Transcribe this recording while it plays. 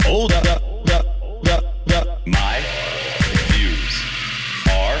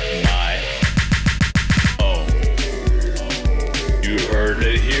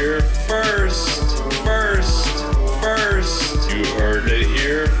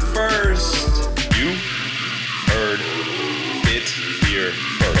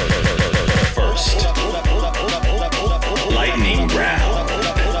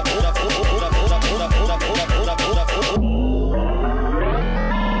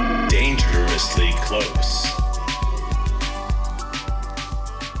Dangerously Close.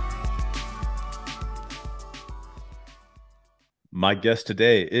 My guest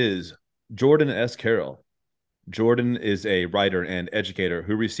today is Jordan S. Carroll. Jordan is a writer and educator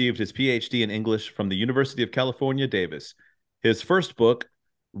who received his PhD in English from the University of California, Davis. His first book,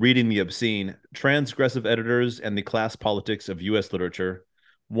 Reading the Obscene, Transgressive Editors and the Class Politics of U.S. Literature,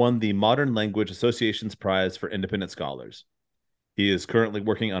 won the Modern Language Association's Prize for Independent Scholars. He is currently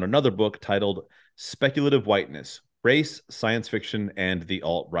working on another book titled Speculative Whiteness, Race, Science Fiction, and the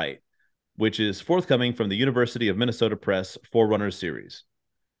Alt-Right, which is forthcoming from the University of Minnesota Press Forerunners series.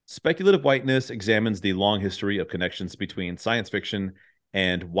 Speculative Whiteness examines the long history of connections between science fiction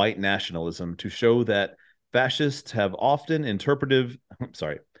and white nationalism to show that fascists have often interpreted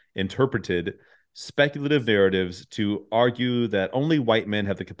speculative narratives to argue that only white men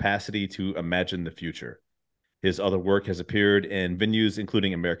have the capacity to imagine the future. His other work has appeared in venues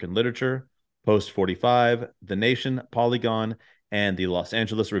including American Literature, Post 45, The Nation, Polygon, and the Los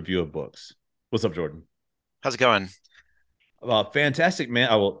Angeles Review of Books. What's up, Jordan? How's it going? Fantastic,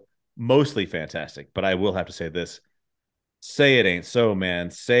 man. I will mostly fantastic, but I will have to say this. Say it ain't so, man.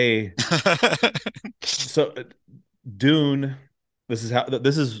 Say so. Dune. This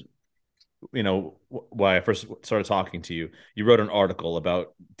is why I first started talking to you. You wrote an article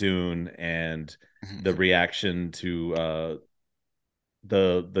about Dune and the reaction to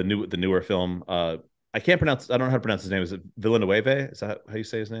the newer film. I can't pronounce. I don't know how to pronounce his name. Is it Villeneuve? Is that how you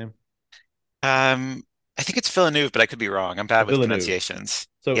say his name? I think it's Villeneuve, but I could be wrong. I'm bad with Villeneuve. pronunciations.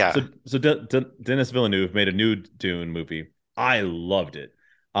 So Yeah. so so Dennis Villeneuve made a new Dune movie. I loved it.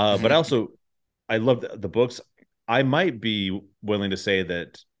 But I loved the books. I might be willing to say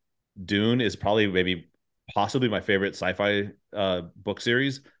that Dune is probably maybe possibly my favorite sci-fi book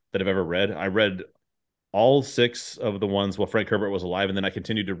series that I've ever read. I read all six of the ones while Frank Herbert was alive, and then I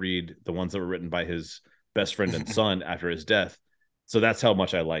continued to read the ones that were written by his best friend and son after his death. So that's how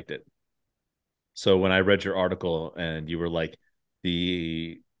much I liked it. So when I read your article and you were like,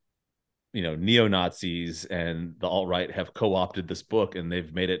 the neo Nazis and the alt right have co opted this book and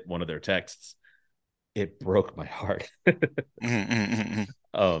they've made it one of their texts, it broke my heart.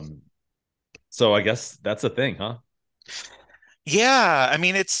 um, so I guess that's a thing, huh? Yeah, I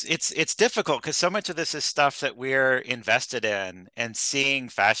mean it's difficult because so much of this is stuff that we're invested in, and seeing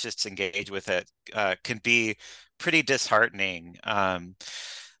fascists engage with it can be pretty disheartening.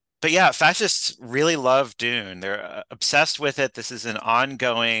 But yeah, fascists really love Dune. They're obsessed with it. This is an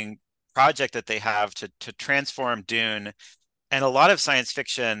ongoing project that they have to transform Dune and a lot of science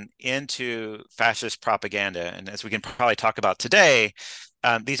fiction into fascist propaganda. And as we can probably talk about today,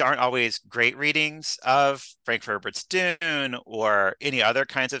 these aren't always great readings of Frank Herbert's Dune or any other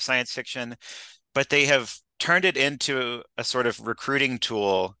kinds of science fiction, but they have turned it into a sort of recruiting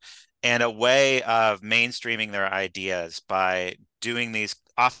tool and a way of mainstreaming their ideas by doing these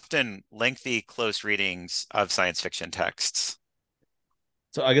often lengthy, close readings of science fiction texts.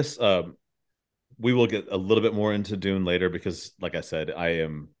 So I guess we will get a little bit more into Dune later because, like I said, I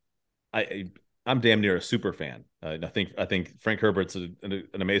I'm damn near a super fan. I think Frank Herbert's an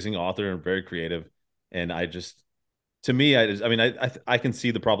amazing author and very creative, and I just to me I mean I can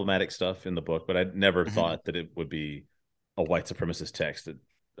see the problematic stuff in the book, but I never Mhm. thought that it would be a white supremacist text.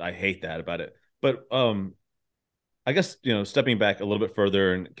 I hate that about it. But I guess stepping back a little bit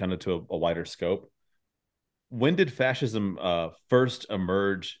further and kind of to a wider scope, when did fascism first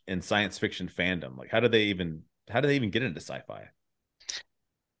emerge in science fiction fandom? Like, how do they even get into sci-fi?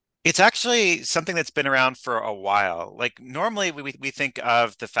 It's actually something that's been around for a while. Like normally we think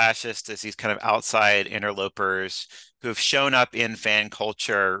of the fascists as these kind of outside interlopers who have shown up in fan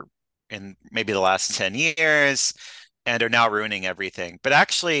culture in maybe the last 10 years and are now ruining everything. But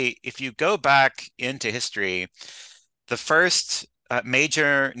actually, if you go back into history, the first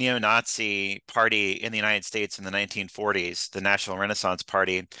major neo-Nazi party in the United States in the 1940s, the National Renaissance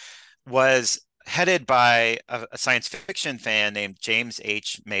Party, was headed by a science fiction fan named James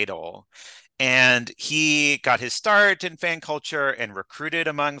H. Madol. And he got his start in fan culture and recruited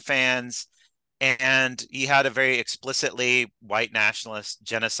among fans. And he had a very explicitly white nationalist,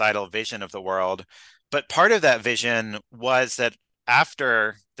 genocidal vision of the world. But part of that vision was that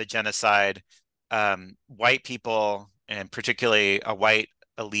after the genocide, white people, and particularly a white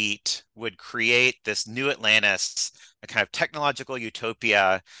elite, would create this new Atlantis, a kind of technological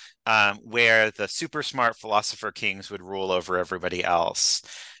utopia where the super smart philosopher kings would rule over everybody else.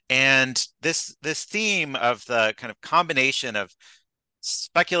 And this theme of the kind of combination of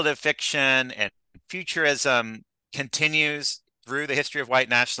speculative fiction and futurism continues through the history of white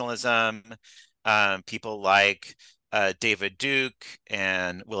nationalism. People like David Duke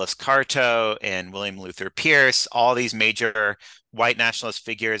and Willis Carto and William Luther Pierce, all these major white nationalist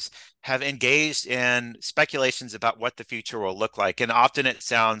figures have engaged in speculations about what the future will look like. And often it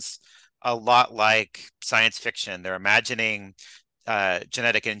sounds a lot like science fiction. They're imagining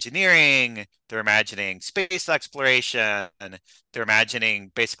genetic engineering, they're imagining space exploration, they're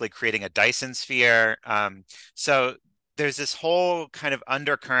imagining basically creating a Dyson sphere. So there's this whole kind of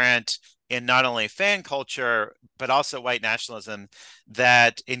undercurrent in not only fan culture, but also white nationalism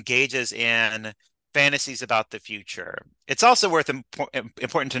that engages in fantasies about the future. It's also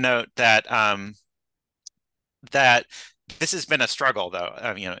important to note that this has been a struggle,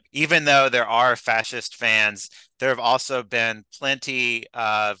 though. Even though there are fascist fans, there have also been plenty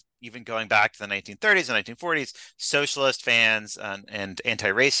of, even going back to the 1930s and 1940s, socialist fans and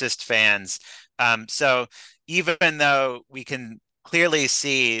anti-racist fans. So even though we can clearly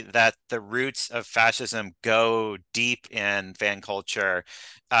see that the roots of fascism go deep in fan culture,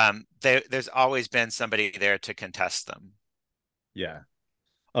 there's always been somebody there to contest them. Yeah.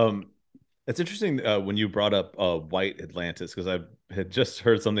 Um, it's interesting when you brought up White Atlantis, because I had just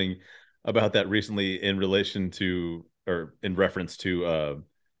heard something about that recently in relation to, or in reference to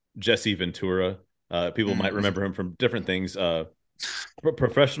Jesse Ventura. People might Mm-hmm. remember him from different things.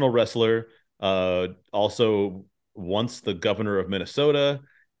 Professional wrestler, also once the governor of Minnesota,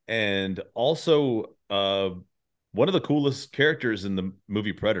 and also one of the coolest characters in the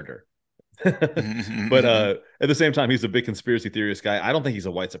movie Predator. But at the same time, he's a big conspiracy theorist guy. I don't think he's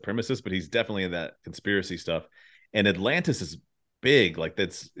a white supremacist, but he's definitely in that conspiracy stuff. And Atlantis is big, like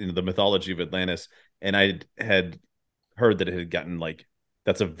that's the mythology of Atlantis. And I had heard that it had gotten like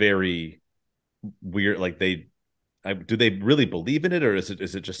that's a very weird, like do they really believe in it, or is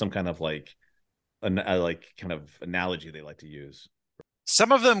it just some kind of like like kind of analogy they like to use?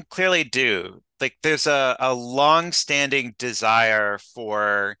 Some of them clearly do. Like there's a long-standing desire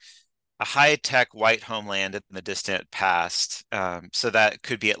for a high-tech white homeland in the distant past. So that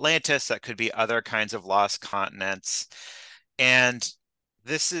could be Atlantis, that could be other kinds of lost continents. And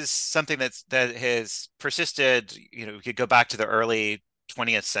this is something that has persisted. We could go back to the early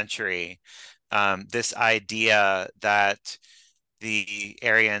 20th century. This idea that the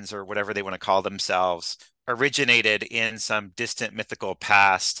Aryans, or whatever they want to call themselves, originated in some distant mythical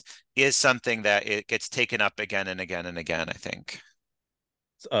past is something that it gets taken up again and again and again, I think.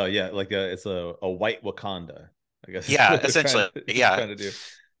 Yeah, like it's a white Wakanda, I guess is Yeah, what they're trying essentially. to Yeah. trying to do.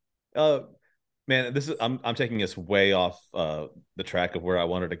 Uh, man, this is I'm taking us way off the track of where I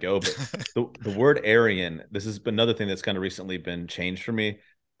wanted to go, but the word Aryan, this has been another thing that's kind of recently been changed for me.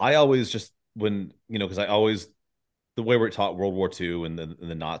 I always just when because I always the way we're taught World War II and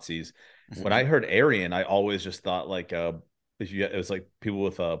the Nazis. When I heard Aryan, I always just thought like if you it was like people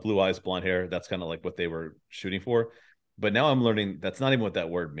with blue eyes, blonde hair. That's kind of like what they were shooting for. But now I'm learning that's not even what that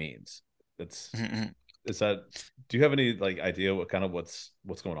word means. It's is that. Do you have any like idea what kind of what's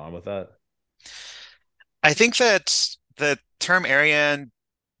going on with that? I think that the term Aryan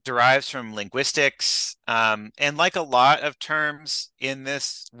derives from linguistics. And like a lot of terms in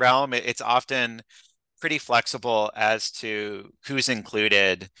this realm, it's often pretty flexible as to who's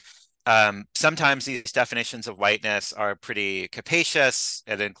included. Sometimes these definitions of whiteness are pretty capacious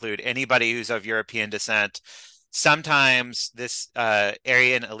and include anybody who's of European descent. Sometimes this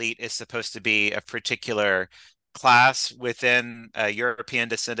Aryan elite is supposed to be a particular class within a European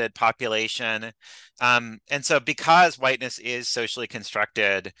descended population. And so because whiteness is socially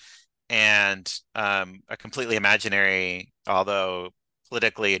constructed and a completely imaginary, although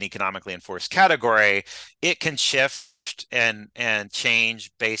politically and economically enforced category, it can shift and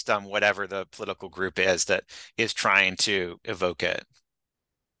change based on whatever the political group is that is trying to evoke it.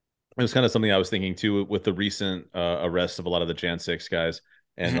 It was kind of something I was thinking too with the recent arrests of a lot of the Jan 6 guys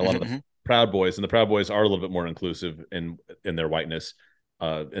and a lot of the Proud Boys. And the Proud Boys are a little bit more inclusive in their whiteness.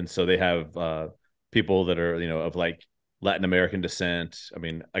 And so they have people that are, of like Latin American descent. I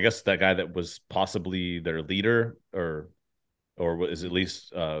mean, I guess that guy that was possibly their leader or was at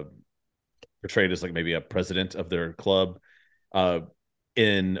least portrayed as like maybe a president of their club uh,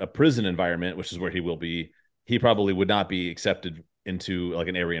 in a prison environment, which is where he will be. He probably would not be accepted into like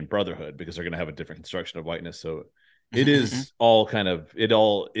an Aryan Brotherhood because they're going to have a different construction of whiteness. So it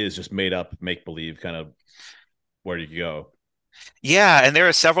all is just made up, make believe kind of where you go. Yeah, and there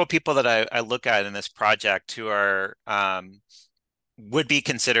are several people that I look at in this project who are would be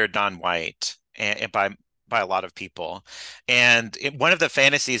considered non-white and by a lot of people. And one of the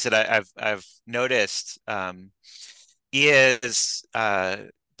fantasies that I've noticed is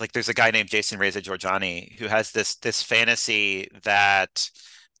like there's a guy named Jason Reza Georgiani who has this fantasy that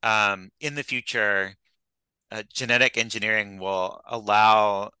in the future genetic engineering will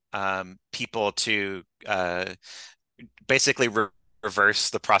allow people to basically reverse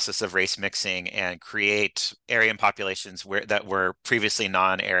the process of race mixing and create Aryan populations that were previously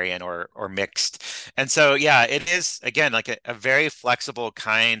non-Aryan or mixed. And so, yeah, it is again like a very flexible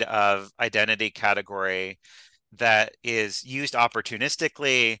kind of identity category that is used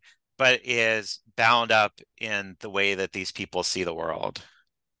opportunistically, but is bound up in the way that these people see the world.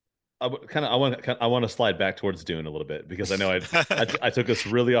 I want to slide back towards Dune a little bit because I know I took us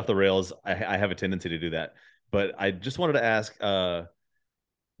really off the rails. I have a tendency to do that, but I just wanted to ask the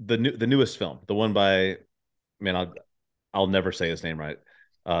newest film, the one by, man, I'll never say his name right.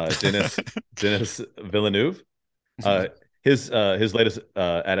 Denis Villeneuve. Uh, his latest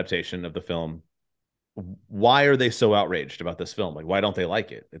adaptation of the film. Why are they so outraged about this film? Like, why don't they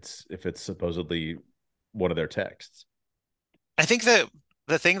like it? It's if it's supposedly one of their texts. I think that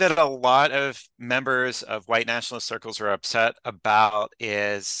the thing that a lot of members of white nationalist circles are upset about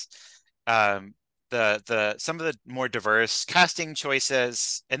is um, the some of the more diverse casting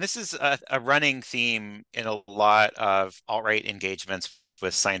choices, and this is a running theme in a lot of alt-right engagements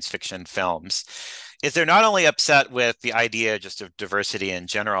with science fiction films, is they're not only upset with the idea just of diversity in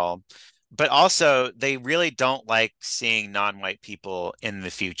general, but also they really don't like seeing non-white people in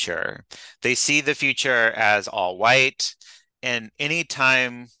the future. They see the future as all white, and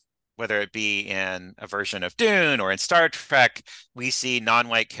anytime, whether it be in a version of Dune or in Star Trek, we see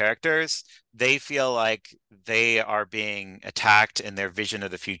non-white characters, they feel like they are being attacked and their vision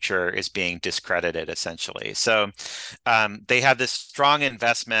of the future is being discredited, essentially. So they have this strong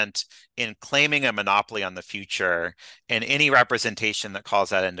investment in claiming a monopoly on the future, and any representation that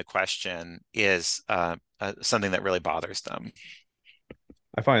calls that into question is something that really bothers them.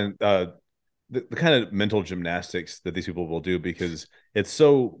 I find the kind of mental gymnastics that these people will do because it's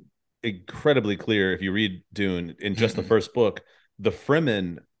so incredibly clear if you read Dune in just the first book, the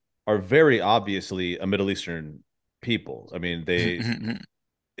Fremen are very obviously a Middle Eastern people. I mean,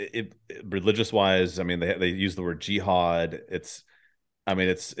 religious wise, I mean, they use the word jihad. I mean,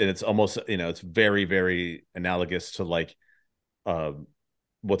 it's almost, it's very, very analogous to like uh,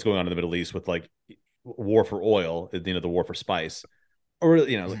 what's going on in the Middle East with like war for oil, the war for spice, or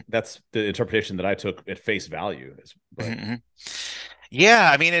that's the interpretation that I took at face value. But Yeah,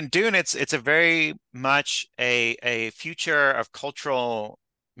 I mean, in Dune, it's a very much a future of cultural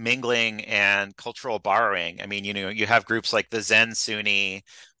mingling and cultural borrowing. I mean, you have groups like the Zen Sunni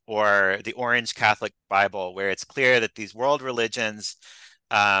or the Orange Catholic Bible, where it's clear that these world religions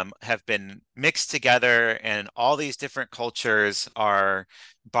have been mixed together, and all these different cultures are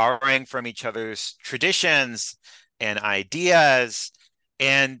borrowing from each other's traditions and ideas,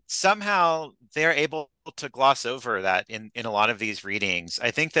 and somehow they're able to gloss over that in a lot of these readings.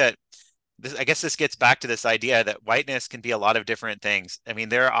 I think that I guess this gets back to this idea that whiteness can be a lot of different things. I mean,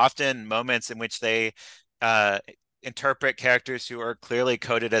 there are often moments in which they uh, interpret characters who are clearly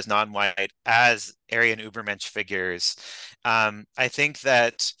coded as non-white as Aryan Ubermensch figures. I think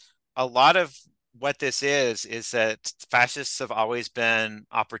that a lot of what this is that fascists have always been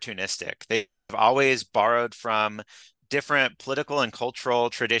opportunistic. They've always borrowed from different political and cultural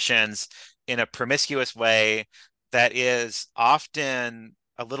traditions in a promiscuous way that is often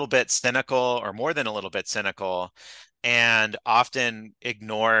a little bit cynical or more than a little bit cynical, and often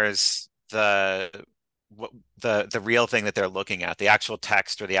ignores the real thing that they're looking at, the actual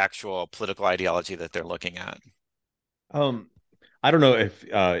text or the actual political ideology that they're looking at. um, I don't know if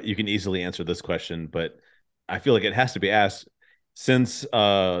you can easily answer this question, but I feel like it has to be asked since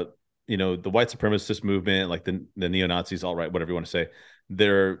the white supremacist movement, like the neo Nazis, all right, whatever you want to say,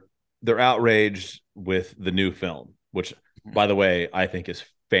 they're they're outraged with the new film, which, by the way, I think is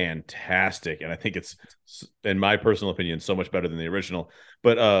fantastic, and I think it's, in my personal opinion, so much better than the original.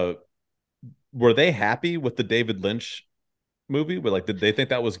 But were they happy with the David Lynch movie? But like, did they think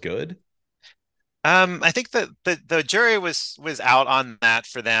that was good? I think that the jury was out on that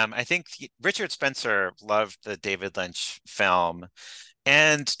for them. I think Richard Spencer loved the David Lynch film,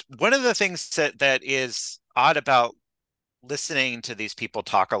 and one of the things that is odd about listening to these people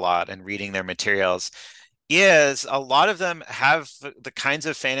talk a lot and reading their materials is a lot of them have the kinds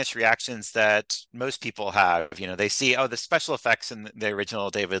of fanish reactions that most people have. They see, oh, the special effects in the original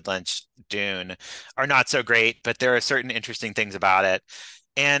David Lynch Dune are not so great, but there are certain interesting things about it.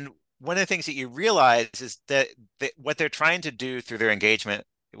 And one of the things that you realize is that what they're trying to do through their engagement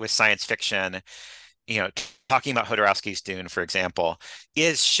with science fiction, talking about Hodorowski's Dune, for example,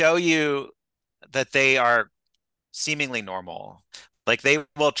 is show you that they are seemingly normal. Like they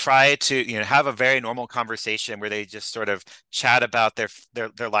will try to, have a very normal conversation where they just sort of chat about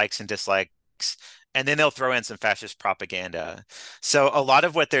their likes and dislikes and then they'll throw in some fascist propaganda. So a lot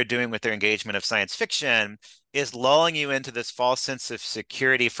of what they're doing with their engagement of science fiction is lulling you into this false sense of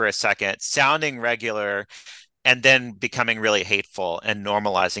security for a second, sounding regular, and then becoming really hateful and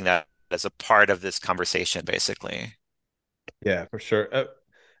normalizing that as a part of this conversation, basically. Yeah, for sure.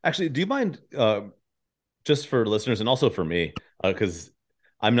 Actually, do you mind just for listeners and also for me, because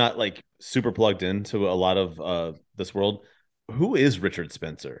I'm not like super plugged into a lot of this world. Who is Richard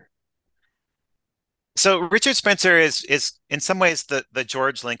Spencer? So Richard Spencer is in some ways the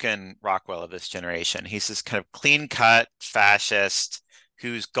George Lincoln Rockwell of this generation. He's this kind of clean-cut fascist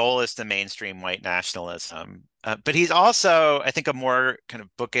whose goal is to mainstream white nationalism. But he's also, I think, a more kind of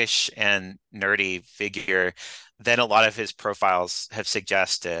bookish and nerdy figure than a lot of his profiles have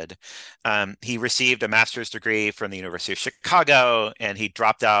suggested. He received a master's degree from the University of Chicago, and he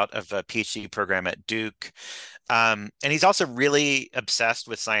dropped out of a PhD program at Duke. And he's also really obsessed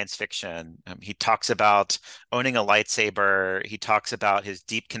with science fiction. He talks about owning a lightsaber. He talks about his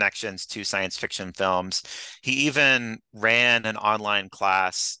deep connections to science fiction films. He even ran an online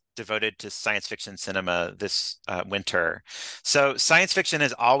class devoted to science fiction cinema this winter. So science fiction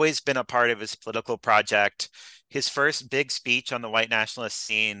has always been a part of his political project. His first big speech on the white nationalist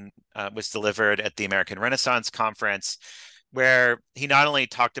scene was delivered at the American Renaissance Conference, where he not only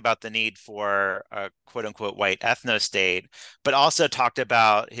talked about the need for a quote unquote white ethno state, but also talked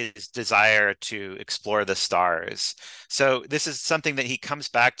about his desire to explore the stars. So this is something that he comes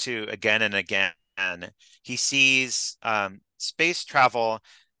back to again and again. He sees space travel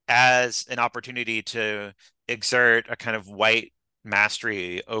as an opportunity to exert a kind of white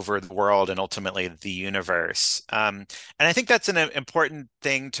mastery over the world and ultimately the universe. And I think that's an important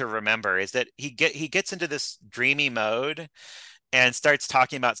thing to remember is that he gets into this dreamy mode and starts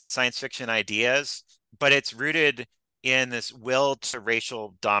talking about science fiction ideas, but it's rooted in this will to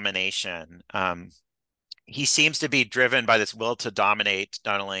racial domination. He seems to be driven by this will to dominate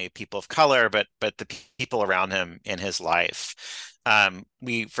not only people of color, but the people around him in his life.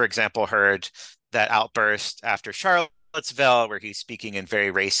 We, for example, heard that outburst after Charlottesville, where he's speaking in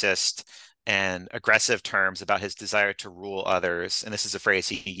very racist and aggressive terms about his desire to rule others. And this is a phrase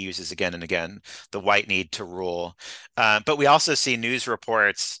he uses again and again, the white need to rule. But we also see news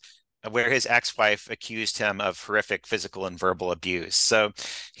reports where his ex-wife accused him of horrific physical and verbal abuse. So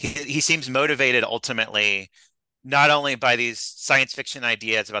he seems motivated ultimately not only by these science fiction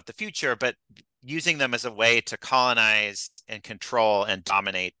ideas about the future, but using them as a way to colonize and control and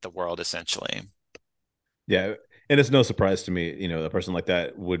dominate the world, essentially. Yeah, and it's no surprise to me, a person like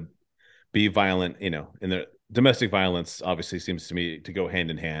that would be violent, and the domestic violence obviously seems to me to go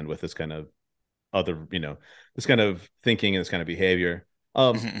hand in hand with this kind of other, this kind of thinking and this kind of behavior.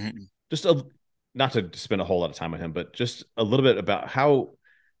 Just not to spend a whole lot of time on him, but just a little bit about how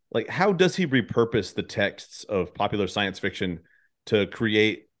does he repurpose the texts of popular science fiction to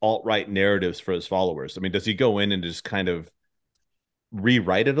create alt-right narratives for his followers? I mean, does he go in and just kind of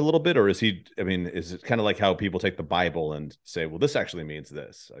rewrite it a little bit, or is it kind of like how people take the Bible and say, well, this actually means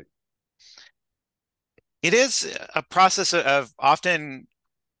this? It is a process of often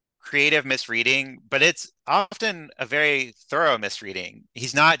creative misreading, but it's often a very thorough misreading.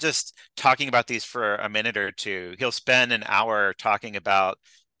 He's not just talking about these for a minute or two. He'll spend an hour talking about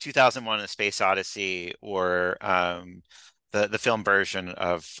 2001: A Space Odyssey or the film version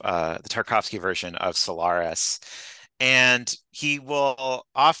of the Tarkovsky version of Solaris. And he will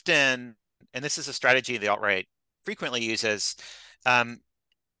often, and this is a strategy the alt-right frequently uses, um,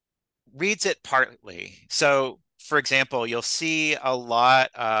 reads it partly. So, for example, you'll see a lot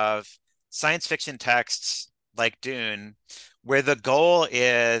of science fiction texts like Dune, where the goal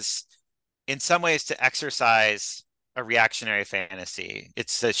is, in some ways, to exercise a reactionary fantasy.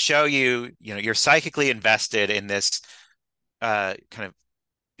 It's to show you, you're psychically invested in this kind of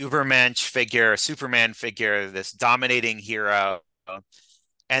Ubermensch figure, Superman figure, this dominating hero.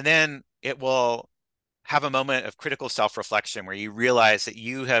 And then it will have a moment of critical self-reflection where you realize that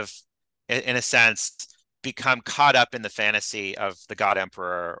you have, in a sense, become caught up in the fantasy of the God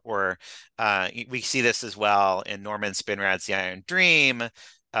Emperor. Or we see this as well in Norman Spinrad's The Iron Dream,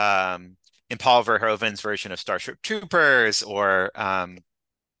 in Paul Verhoeven's version of Starship Troopers, or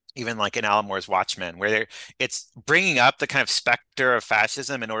even like in Alan Moore's Watchmen, where it's bringing up the kind of specter of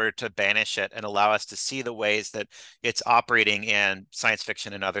fascism in order to banish it and allow us to see the ways that it's operating in science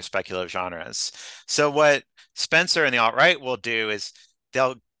fiction and other speculative genres. So what Spencer and the alt-right will do is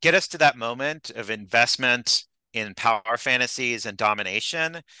they'll get us to that moment of investment in power fantasies and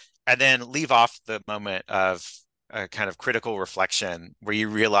domination, and then leave off the moment of a kind of critical reflection where you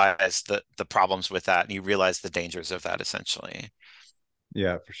realize the problems with that and you realize the dangers of that, essentially.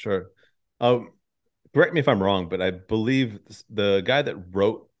 Yeah, for sure. Um, correct me if I'm wrong, but I believe the guy that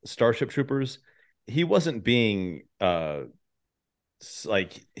wrote Starship Troopers, he wasn't being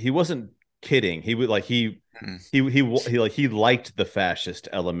like he wasn't kidding. He would like Mm. he liked the fascist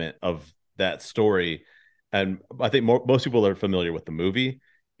element of that story, and I think most people are familiar with the movie.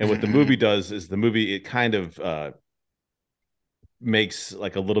 And what the movie Mhm, does is the movie it kind of makes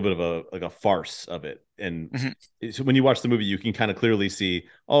like a little bit of a farce of it. And mhm. so when you watch the movie, you can kind of clearly see,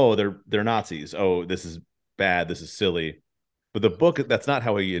 oh, they're Nazis. Oh, this is bad. This is silly. But the book, that's not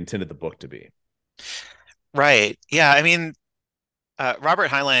how he intended the book to be. Right. Yeah. I mean, Robert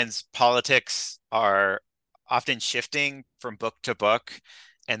Heinlein's politics are often shifting from book to book,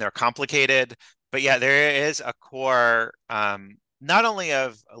 and they're complicated. But yeah, there is a core, not only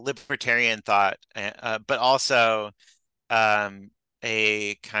of libertarian thought, but also um,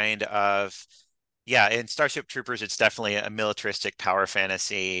 a kind of, yeah, in Starship Troopers, it's definitely a militaristic power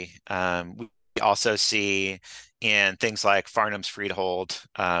fantasy. We also see in things like Farnham's Freehold,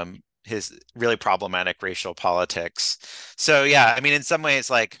 his really problematic racial politics. So yeah, I mean, in some ways,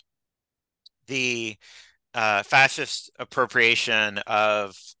 like the fascist appropriation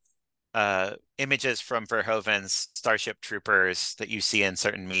of images from Verhoeven's Starship Troopers that you see in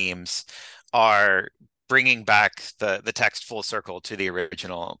certain memes are bringing back the text full circle to the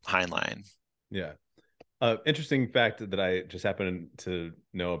original Heinlein. Yeah. Interesting fact that I just happened to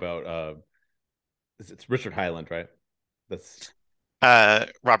know about. It's Richard Hyland, right? That's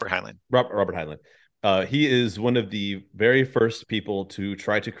Robert Heinlein. Robert Hyland. He is one of the very first people to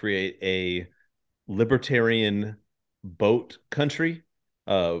try to create a libertarian boat country.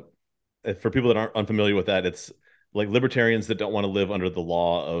 Uh, for people that aren't unfamiliar with that, it's like libertarians that don't want to live under the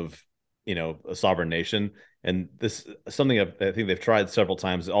law of, a sovereign nation. And this is something I think they've tried several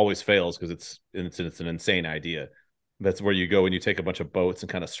times. It always fails because it's an insane idea. That's where you go and you take a bunch of boats and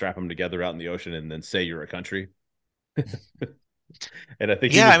kind of strap them together out in the ocean and then say you're a country. And I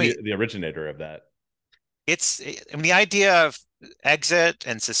think he Yeah, was I mean, the originator of that. I mean, the idea of exit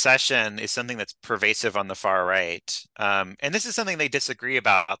and secession is something that's pervasive on the far right. And this is something they disagree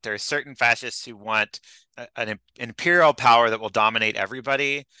about. There are certain fascists who want an imperial power that will dominate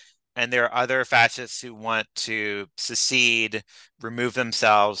everybody. And there are other fascists who want to secede, remove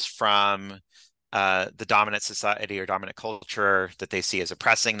themselves from the dominant society or dominant culture that they see as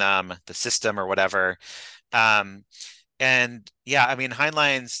oppressing them, the system or whatever. Um, and yeah, I mean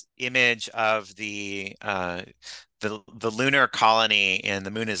Heinlein's image of the lunar colony in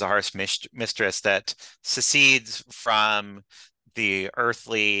The Moon is a Harsh Mistress that secedes from the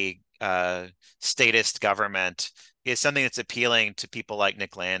earthly statist government is something that's appealing to people like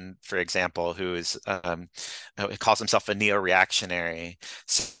Nick Land, for example, who is calls himself a neo-reactionary.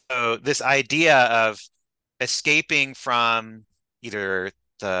 So this idea of escaping from either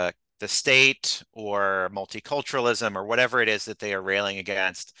the state or multiculturalism or whatever it is that they are railing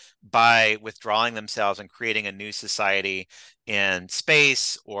against by withdrawing themselves and creating a new society in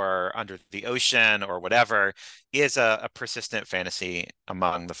space or under the ocean or whatever is a persistent fantasy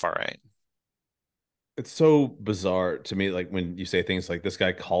among the far right. It's so bizarre to me, like when you say things like this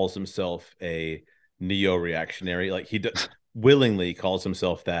guy calls himself a neo-reactionary, like willingly calls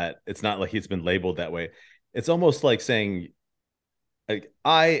himself that. It's not like he's been labeled that way. It's almost like saying, like,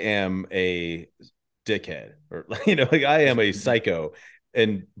 I am a dickhead, or like I am a psycho,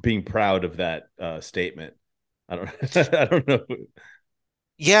 and being proud of that statement. I don't, I don't know.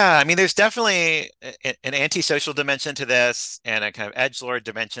 Yeah, I mean, there's definitely an antisocial dimension to this and a kind of edgelord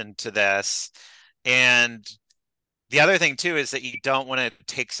dimension to this. And the other thing too is that you don't want to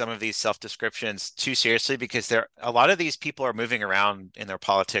take some of these self-descriptions too seriously because a lot of these people are moving around in their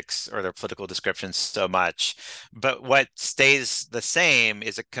politics or their political descriptions so much. But what stays the same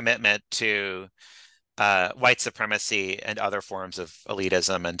is a commitment to white supremacy and other forms of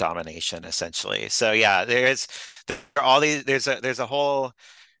elitism and domination, essentially. So yeah, there are all these there's a whole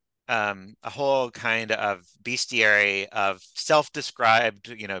kind of bestiary of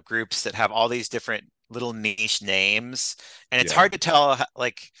self-described, groups that have all these different little niche names, and it's Yeah, hard to tell,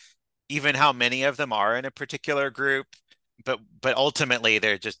 like, even how many of them are in a particular group. But ultimately,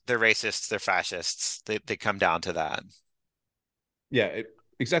 they're racists, they're fascists. They come down to that. yeah,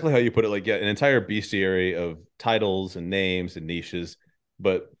 exactly how you put it. Like, yeah, an entire bestiary of titles and names and niches,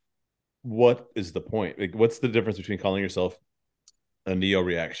 but what is the point? Like, what's the difference between calling yourself a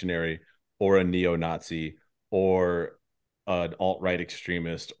neo-reactionary or a neo-Nazi or an alt-right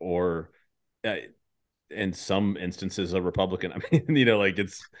extremist or uh, in some instances a Republican? I mean, like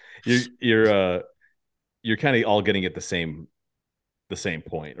you're you're kind of all getting at the same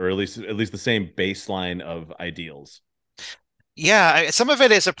point, or at least the same baseline of ideals. Yeah, some of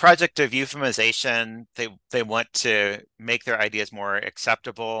it is a project of euphemization. They want to make their ideas more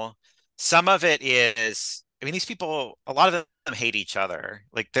acceptable. Some of it is, I mean, these people, a lot of them hate each other.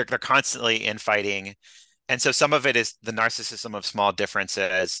 Like they're constantly infighting. And so some of it is the narcissism of small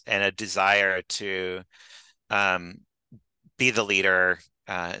differences and a desire to um, be the leader.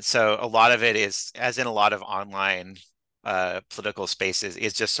 So a lot of it is, as in a lot of online political spaces,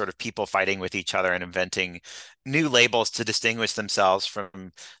 is just sort of people fighting with each other and inventing new labels to distinguish themselves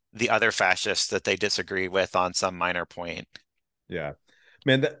from the other fascists that they disagree with on some minor point. Yeah,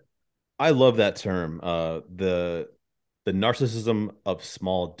 man, I love that term. The narcissism of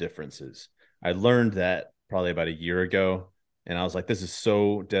small differences. I learned that probably about a year ago, and I was like, this is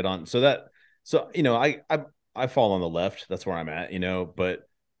so dead on. So I fall on the left. That's where I'm at, but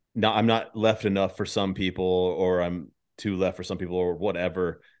I'm not left enough for some people, or I'm too left for some people, or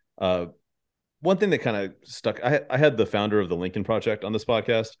whatever. Uh, One thing that kind of stuck. I had the founder of the Lincoln Project on this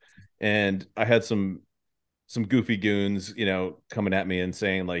podcast, and I had some goofy goons, coming at me and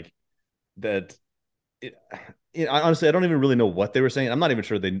saying like that it, honestly, I don't even really know what they were saying. I'm not even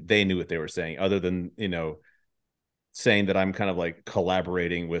sure they knew what they were saying, other than saying that I'm kind of like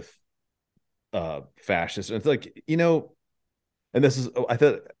collaborating with fascists. And it's like, and this is I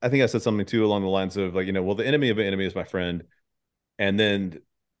think I said something too along the lines of like, well, the enemy of an enemy is my friend. And then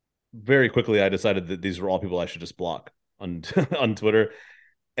very quickly I decided that these were all people I should just block on on Twitter.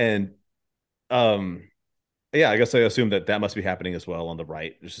 And um yeah, I guess I assume that that must be happening as well on the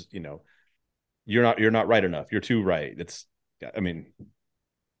right. It's just, you're not right enough. You're too right. It's I mean,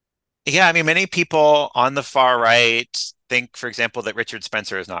 Yeah, I mean, many people on the far right think, for example, that Richard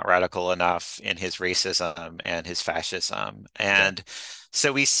Spencer is not radical enough in his racism and his fascism. yeah. And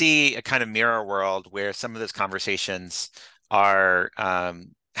so we see a kind of mirror world where some of those conversations are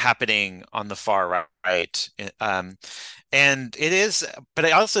happening on the far right. And it is, but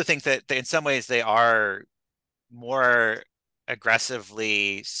I also think that in some ways they are more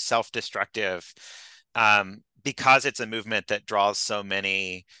aggressively self-destructive because it's a movement that draws so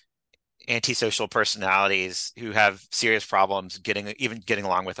many antisocial personalities who have serious problems getting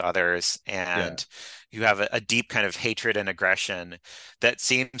along with others, Yeah. and you have a deep kind of hatred and aggression that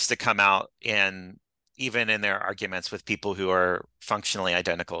seems to come out in even in their arguments with people who are functionally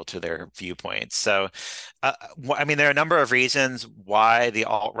identical to their viewpoints. So I mean, there are a number of reasons why the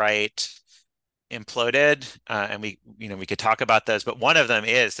alt-right imploded, and we could talk about those, but one of them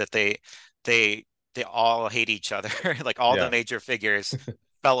is that they they all hate each other. Like all the Yeah. major figures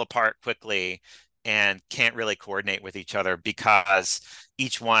fell apart quickly and can't really coordinate with each other because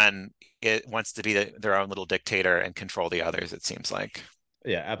each one wants to be their own little dictator and control the others, it seems like.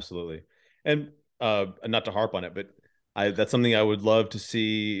 Yeah, absolutely. And not to harp on it, but that's something I would love to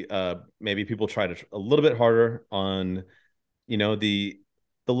see maybe people try to a little bit harder on,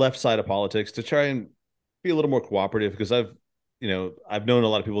 the left side of politics to try and be a little more cooperative because I've known a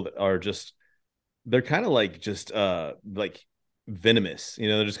lot of people that are just they're kind of like just like venomous,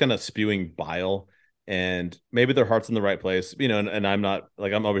 they're just kind of spewing bile, and maybe their heart's in the right place, and I'm not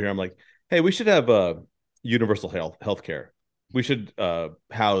like I'm over here I'm like, hey, we should have universal health care. We should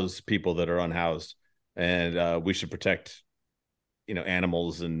house people that are unhoused, and we should protect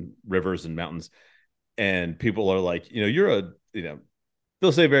animals and rivers and mountains. And people are like, you're a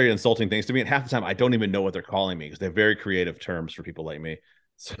they'll say very insulting things to me, and half the time I don't even know what they're calling me because they have very creative terms for people like me.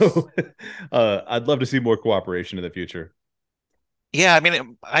 So I'd love to see more cooperation in the future. Yeah, I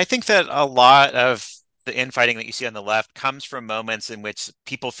mean, I think that a lot of the infighting that you see on the left comes from moments in which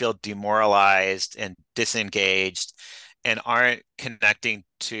people feel demoralized and disengaged and aren't connecting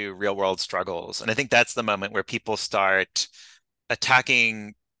to real world struggles. And I think that's the moment where people start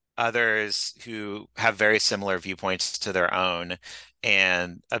attacking others who have very similar viewpoints to their own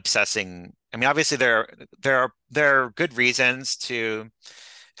and obsessing. I mean, obviously there are good reasons to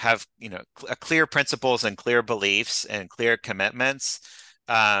have clear principles and clear beliefs and clear commitments,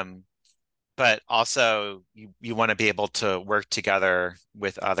 um, but also you want to be able to work together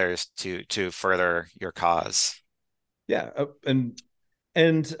with others to further your cause. Yeah,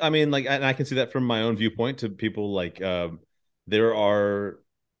 and I mean, like, and I can see that from my own viewpoint to people like there are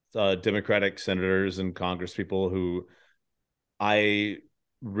Democratic senators and Congress people who I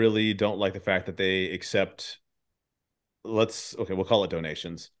really don't like the fact that they accept, okay, we'll call it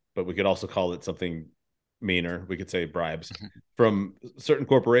donations, but we could also call it something meaner. We could say bribes from certain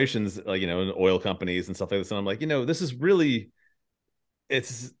corporations, like, oil companies and stuff like this. And I'm like, this is really,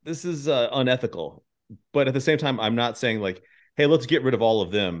 this is unethical. But at the same time, I'm not saying like, hey, let's get rid of all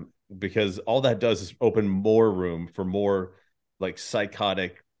of them, because all that does is open more room for more like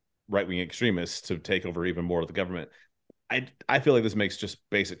psychotic right wing extremists to take over even more of the government. I feel like this makes just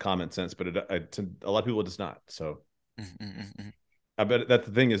basic common sense, but to a lot of people it does not. So Mhm, I bet that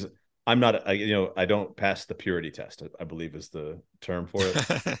the thing is, I'm not, I don't pass the purity test, I believe is the term for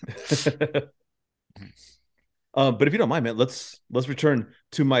mhm, it. mhm. But if you don't mind, man, let's return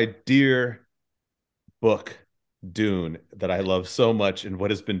to my dear book, Dune, that I love so much and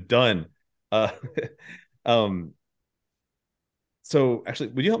what has been done. Uh, um, so actually,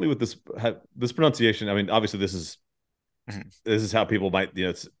 would you help me with this pronunciation? I mean, obviously, this is how people might,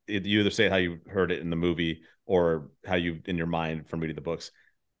 you either say it how you heard it in the movie or how you in your mind from reading the books.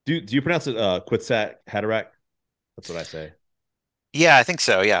 Do you pronounce it Quetzalcoatl Haderach? That's what I say. Yeah, I think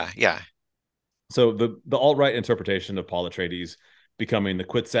so. Yeah, yeah. So the alt right interpretation of Paul Atreides becoming the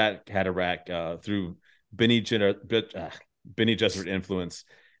Quetzalcoatl Haderach through Benny Jenner, Benny Gesserit influence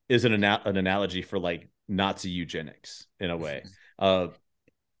is an analogy for like Nazi eugenics in a way. Uh,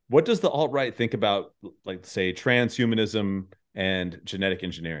 what does the alt right think about, like, say, transhumanism and genetic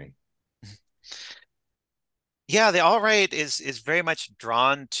engineering? Yeah, the alt-right is very much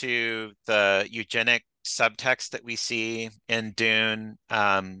drawn to the eugenic subtext that we see in Dune.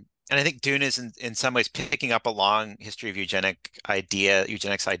 And I think Dune is in some ways picking up a long history of eugenics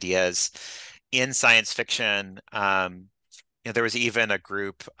ideas in science fiction. There was even a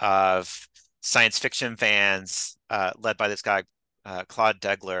group of science fiction fans led by this guy, Claude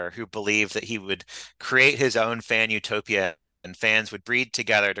Degler, who believed that he would create his own fan utopia and fans would breed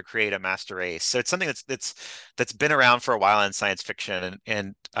together to create a master race. So it's something that's been around for a while in science fiction,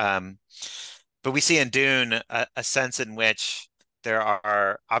 and but we see in Dune a sense in which there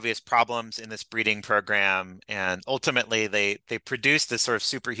are obvious problems in this breeding program, and ultimately they produce this sort of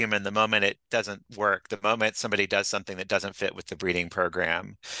superhuman the moment it doesn't work, the moment somebody does something that doesn't fit with the breeding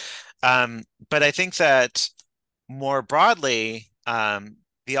program. But I think that more broadly,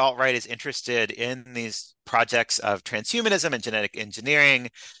 the alt-right is interested in these projects of transhumanism and genetic engineering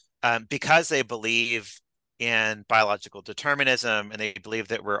because they believe in biological determinism and they believe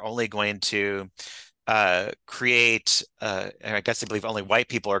that we're only going to I guess they believe only white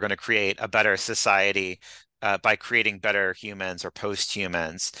people are going to create a better society by creating better humans or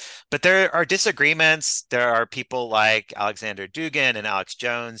post-humans. But there are disagreements. There are people like Alexander Dugin and Alex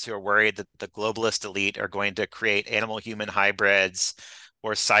Jones who are worried that the globalist elite are going to create animal-human hybrids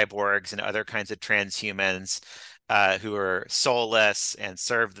or cyborgs and other kinds of transhumans who are soulless and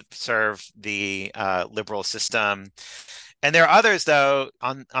serve the liberal system. And there are others, though,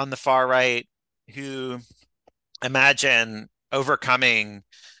 on the far right who imagine overcoming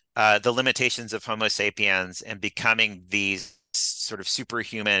the limitations of Homo sapiens and becoming these sort of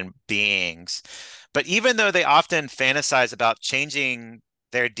superhuman beings. But even though they often fantasize about changing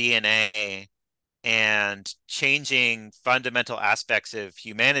their DNA and changing fundamental aspects of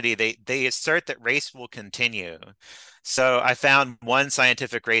humanity, they assert that race will continue. So I found one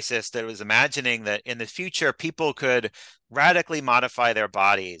scientific racist that was imagining that in the future people could radically modify their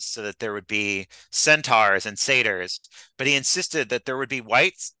bodies so that there would be centaurs and satyrs, but he insisted that there would be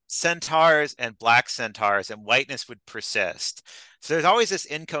white centaurs and black centaurs and whiteness would persist. So there's always this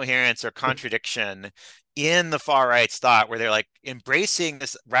incoherence or contradiction in the far right's thought where they're like embracing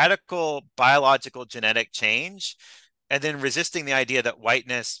this radical biological genetic change and then resisting the idea that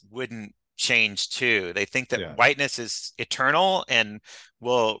whiteness wouldn't change too. They think that Yeah, whiteness is eternal and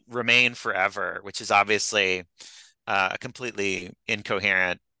will remain forever, which is obviously a completely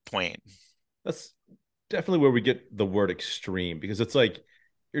incoherent point. that's definitely where we get the word extreme, because it's like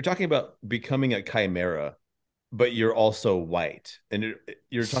you're talking about becoming a chimera, but you're also white, and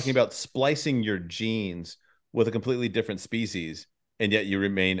you're talking about splicing your genes with a completely different species, and yet you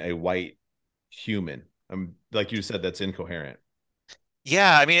remain a white human. Like you said, that's incoherent.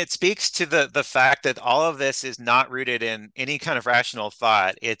 Yeah, I mean, it speaks to the fact that all of this is not rooted in any kind of rational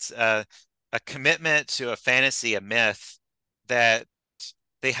thought. It's a commitment to a fantasy, a myth that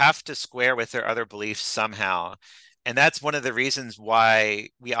they have to square with their other beliefs somehow. And that's one of the reasons why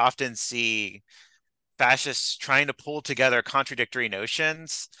we often see fascists trying to pull together contradictory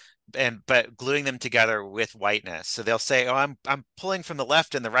notions and but gluing them together with whiteness. So they'll say, "Oh, I'm pulling from the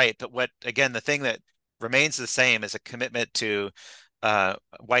left and the right," but what again, the thing that remains the same is a commitment to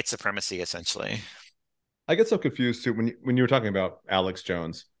white supremacy, essentially. I get so confused too when you were talking about Alex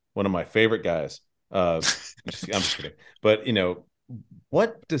Jones, one of my favorite guys. Uh, I'm just kidding, but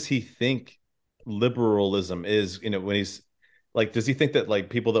what does he think liberalism is? When he's like, does he think that like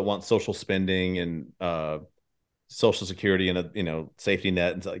people that want social spending and social security and a safety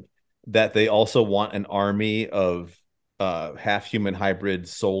net and like that they also want an army of half human hybrid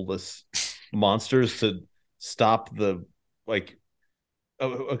soulless monsters to stop the like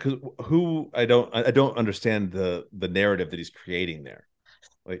Because who I don't understand the narrative that he's creating there.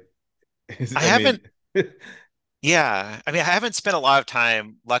 Like, I I mean, haven't, yeah, I mean, I haven't spent a lot of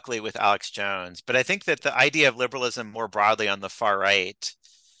time, luckily, with Alex Jones, but I think that the idea of liberalism more broadly on the far right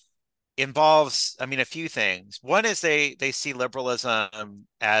involves, I mean, a few things. One is they see liberalism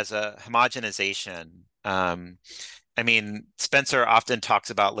as a homogenization. I mean, Spencer often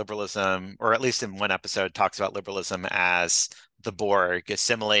talks about liberalism, or at least in one episode, talks about liberalism as the Borg,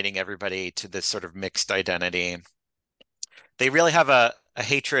 assimilating everybody to this sort of mixed identity. They really have a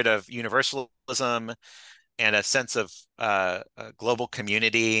hatred of universalism and a sense of a global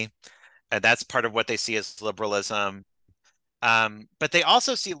community. And that's part of what they see as liberalism. But they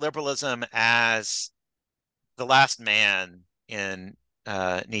also see liberalism as the last man in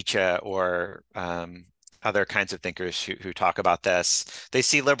Nietzsche or other kinds of thinkers who talk about this. They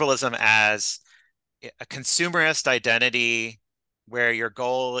see liberalism as a consumerist identity where your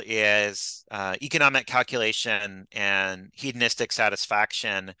goal is economic calculation and hedonistic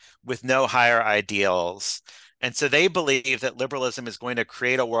satisfaction with no higher ideals. And so they believe that liberalism is going to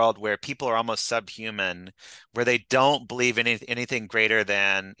create a world where people are almost subhuman, where they don't believe in anything greater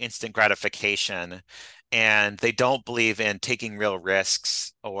than instant gratification. And they don't believe in taking real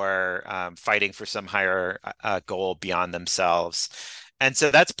risks or fighting for some higher goal beyond themselves. And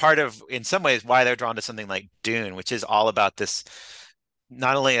so that's part of, in some ways, why they're drawn to something like Dune, which is all about this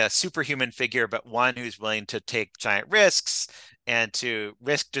not only a superhuman figure, but one who's willing to take giant risks and to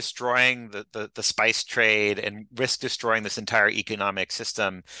risk destroying the spice trade and risk destroying this entire economic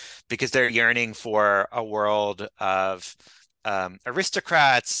system because they're yearning for a world of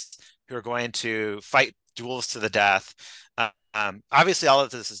aristocrats who are going to fight duels to the death. Obviously, all of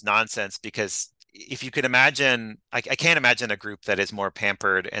this is nonsense because if you could imagine, I can't imagine a group that is more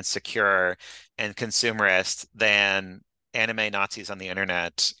pampered and secure and consumerist than anime Nazis on the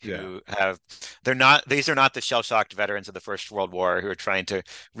internet yeah, who have, these are not the shell-shocked veterans of the First World War who are trying to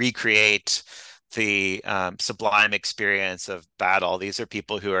recreate the sublime experience of battle. These are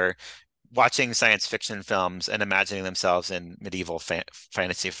people who are watching science fiction films and imagining themselves in medieval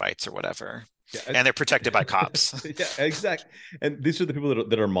fantasy fights or whatever. yeah, And they're protected by cops. yeah, exactly. And these are the people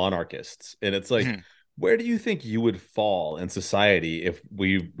that are monarchists, and it's like, where do you think you would fall in society if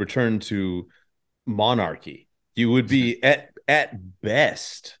we return to monarchy? You would be at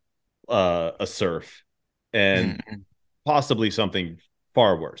best a serf, and possibly something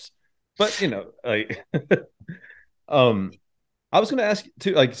far worse. But like, um, I was going to ask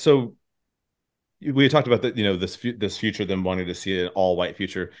too, like, so we talked about that, this future, them wanting to see an all white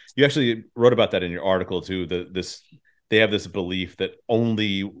future. You actually wrote about that in your article too. This they have this belief that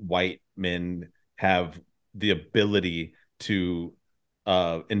only white men have the ability to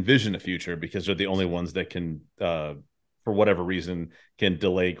envision a future because they're the only ones that can, for whatever reason, can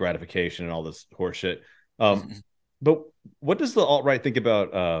delay gratification and all this horseshit. Um, but what does the alt right think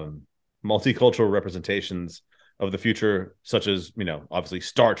about multicultural representations of the future, such as obviously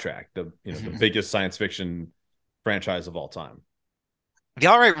Star Trek, the biggest science fiction franchise of all time? The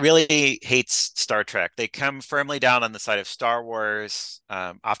alt-right really hates Star Trek. They come firmly down on the side of Star Wars.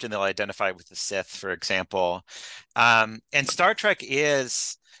 Often they'll identify with the Sith, for example. And Star Trek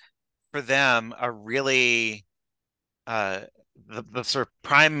is, for them, a really uh, the sort of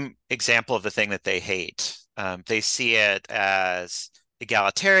prime example of the thing that they hate. They see it as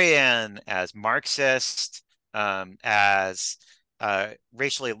egalitarian, as Marxist, as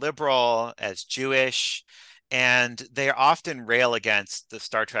racially liberal, as Jewish. And they often rail against the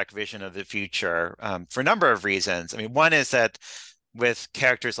Star Trek vision of the future for a number of reasons. I mean, one is that with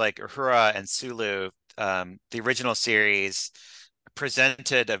characters like Uhura and Sulu, the original series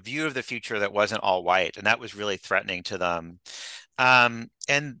presented a view of the future that wasn't all white, and that was really threatening to them. And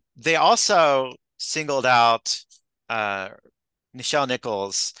they also singled out uh, Nichelle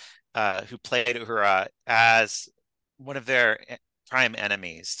Nichols, who played Uhura, as one of their prime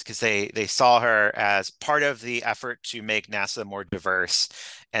enemies because they saw her as part of the effort to make NASA more diverse,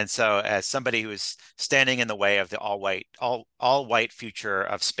 and so as somebody who was standing in the way of the all white future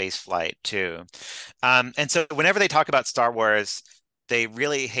of space flight too. And so whenever they talk about Star Wars, they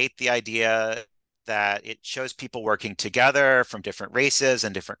really hate the idea that it shows people working together from different races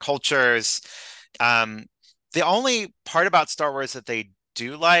and different cultures. Um, the only part about Star Wars that they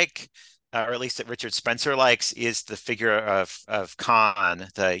do like, or at least that Richard Spencer likes, is the figure of Khan,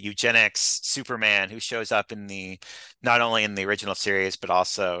 the eugenics Superman who shows up in the not only in the original series but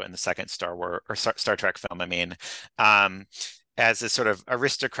also in the second Star Wars or Star Trek film. I mean, as a sort of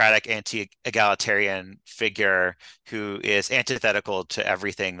aristocratic, anti-egalitarian figure who is antithetical to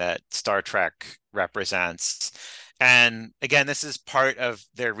everything that Star Trek represents. And again, this is part of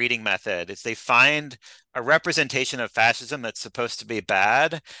their reading method, is they find a representation of fascism that's supposed to be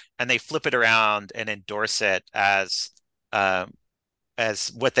bad, and they flip it around and endorse it um,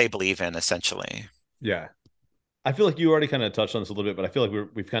 as what they believe in, essentially. Yeah. I feel like you already kind of touched on this a little bit, but I feel like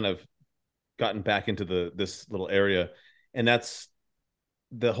we've kind of gotten back into this little area, and that's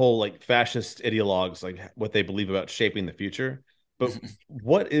the whole like fascist ideologues, like what they believe about shaping the future. But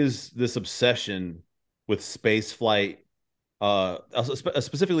what is this obsession with space flight,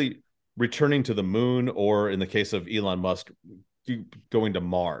 specifically returning to the moon, or in the case of Elon Musk, going to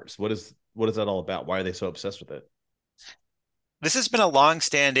Mars? What is that all about? Why are they so obsessed with it? This has been a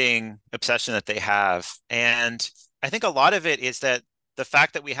long-standing obsession that they have, and I think a lot of it is that the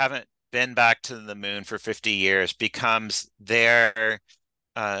fact that we haven't been back to the moon for 50 years becomes their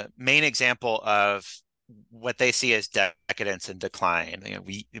main example of what they see as decadence and decline.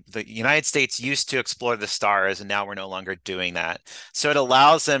 The United States used to explore the stars, and now we're no longer doing that. So it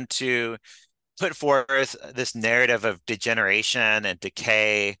allows them to put forth this narrative of degeneration and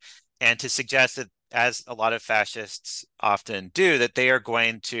decay, and to suggest that, as a lot of fascists often do, that they are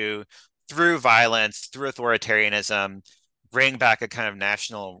going to, through violence, through authoritarianism, bring back a kind of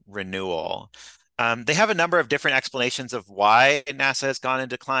national renewal. They have a number of different explanations of why NASA has gone in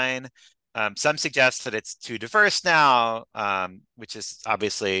decline. Some suggest that it's too diverse now, which is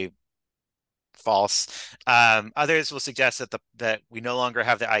obviously false. Others will suggest that we no longer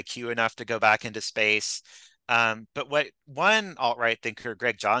have the IQ enough to go back into space. But what one alt-right thinker,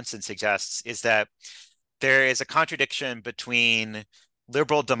 Greg Johnson, suggests is that there is a contradiction between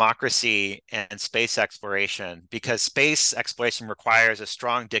liberal democracy and space exploration, because space exploration requires a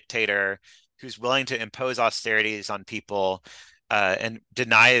strong dictator who's willing to impose austerities on people and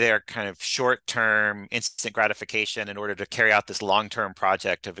deny their kind of short-term instant gratification in order to carry out this long-term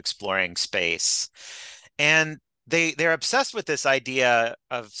project of exploring space. And they're obsessed with this idea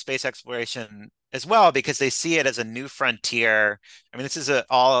of space exploration as well, because they see it as a new frontier. I mean, this is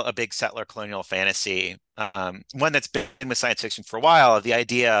all a big settler colonial fantasy, one that's been with science fiction for a while, of the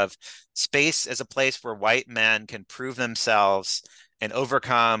idea of space as a place where white men can prove themselves and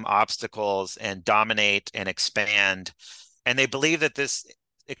overcome obstacles and dominate and expand. And they believe that this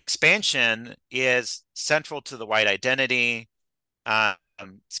expansion is central to the white identity. Um,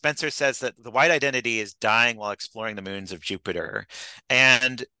 Spencer says that the white identity is dying while exploring the moons of Jupiter.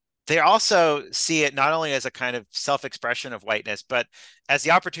 And they also see it not only as a kind of self-expression of whiteness, but as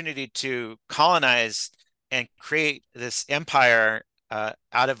the opportunity to colonize and create this empire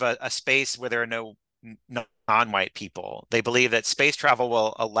out of a space where there are no non-white people. They believe that space travel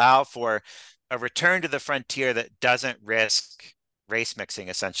will allow for a return to the frontier that doesn't risk race mixing,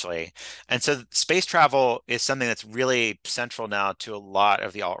 essentially. And so space travel is something that's really central now to a lot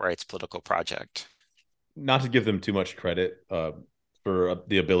of the alt-right's political project. Not to give them too much credit for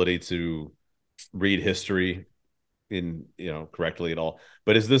the ability to read history in correctly at all,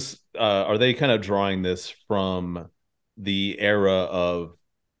 but is this are they kind of drawing this from the era of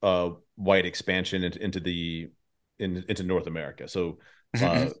white expansion into North America? So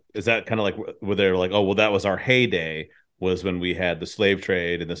is that kind of like where they're like, oh well, that was our heyday, was when we had the slave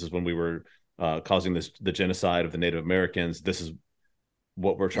trade, and this is when we were causing the genocide of the Native Americans. This is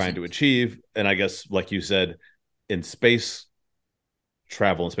what we're trying to achieve. And I guess, like you said, in space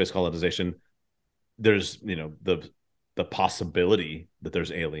travel and space colonization, there's the possibility that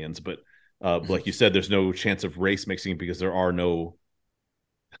there's aliens, but like you said, there's no chance of race mixing because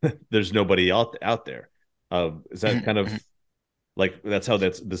there's nobody out there. Is that kind of like, that's how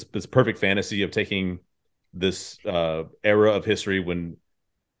that's this perfect fantasy of taking this era of history when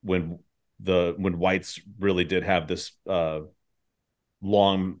when whites really did have this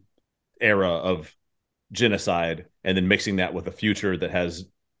long era of genocide, and then mixing that with a future that has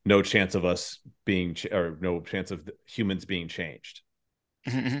no chance of us being or no chance of humans being changed.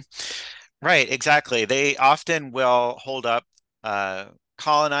 Right, exactly. They often will hold up uh,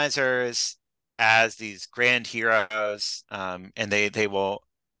 colonizers as these grand heroes, and they will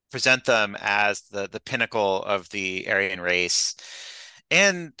present them as the pinnacle of the Aryan race.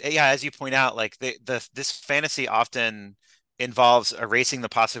 And yeah, as you point out, like this fantasy often involves erasing the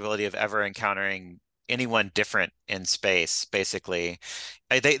possibility of ever encountering anyone different in space, basically.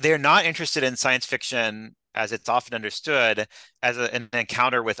 They're not interested in science fiction, as it's often understood, as an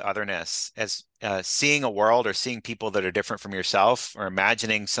encounter with otherness, as seeing a world or seeing people that are different from yourself, or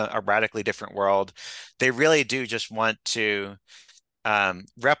imagining a radically different world. They really do just want to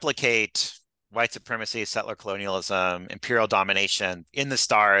replicate white supremacy, settler colonialism, imperial domination in the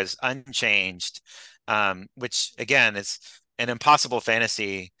stars, unchanged, which again is an impossible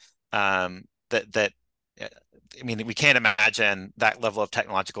fantasy, that I mean, we can't imagine that level of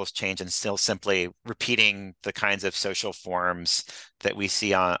technological change and still simply repeating the kinds of social forms that we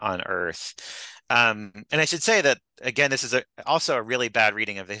see on Earth. And I should say that again, this is also a really bad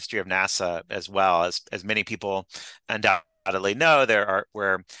reading of the history of NASA as well. As many people undoubtedly know, there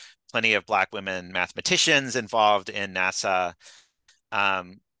were plenty of Black women mathematicians involved in NASA,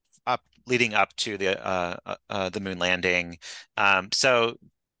 um, up leading up to the moon landing. So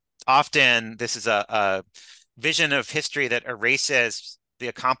often this is a vision of history that erases the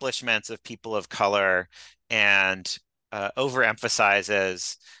accomplishments of people of color and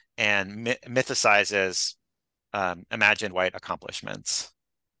overemphasizes and mythicizes imagined white accomplishments.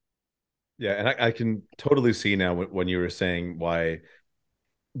 Yeah, and I can totally see now when you were saying why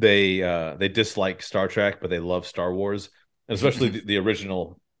they dislike Star Trek, but they love Star Wars, and especially the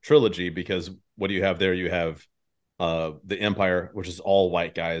original trilogy. Because what do you have there? You have the Empire, which is all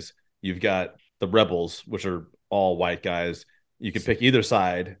white guys. You've got the Rebels, which are all white guys. You can pick either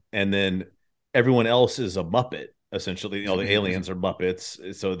side, and then everyone else is a Muppet. Essentially, the aliens are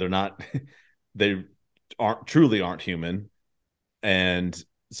Muppets, so they're not they aren't human, and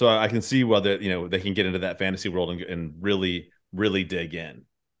so I can see whether they can get into that fantasy world and really dig in.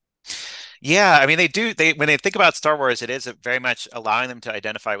 Yeah, I mean they do they when they think about Star Wars, it is very much allowing them to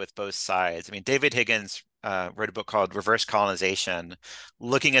identify with both sides. I mean, David Higgins wrote a book called Reverse Colonization,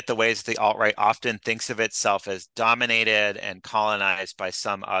 looking at the ways the alt-right often thinks of itself as dominated and colonized by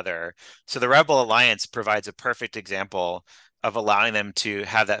some other. So the Rebel Alliance provides a perfect example of allowing them to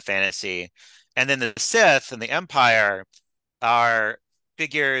have that fantasy. And then the Sith and the Empire are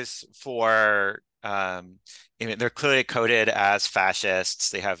figures for they're clearly coded as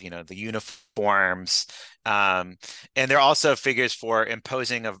fascists. They have, the uniforms. And they're also figures for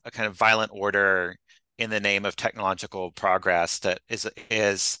imposing a kind of violent order in the name of technological progress that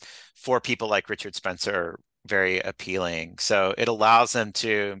is for people like Richard Spencer very appealing. So it allows them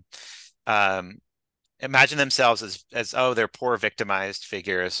to um, imagine themselves as oh, they're poor victimized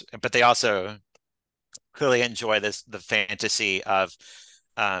figures, but they also clearly enjoy the fantasy of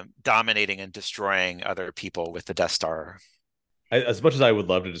dominating and destroying other people with the Death Star. As much as I would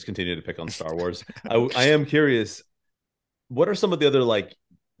love to just continue to pick on Star Wars, I am curious. What are some of the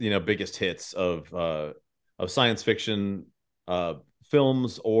other biggest hits of science fiction uh,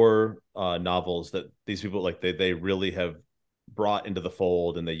 films or novels that these people they really have brought into the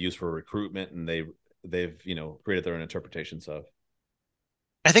fold and they use for recruitment and they've created their own interpretations of?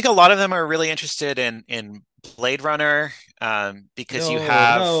 I think a lot of them are really interested in Blade Runner, because you No,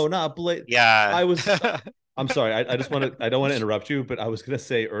 have, no, not Blade. yeah. I was. I'm sorry. I just want to. I don't want to interrupt you, but I was going to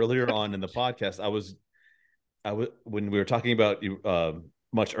say earlier on in the podcast, I was when we were talking about you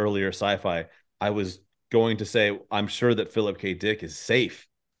much earlier sci-fi. I was going to say I'm sure that Philip K. Dick is safe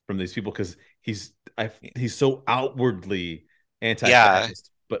from these people because he's so outwardly Yeah. anti-fascist.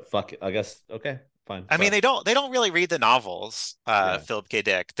 But fuck it, I guess okay, fine, I mean, sorry. they don't really read the novels, Yeah, Philip K.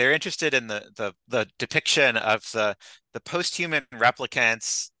 Dick. They're interested in the depiction of the post-human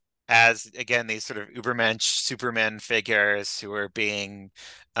replicants as again these sort of Ubermensch Superman figures who are being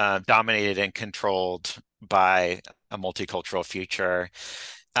dominated and controlled by a multicultural future.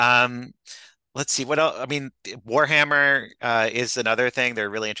 Um, let's see what else. I mean, Warhammer is another thing. They're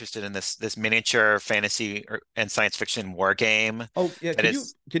really interested in this miniature fantasy and science fiction war game oh yeah, that can you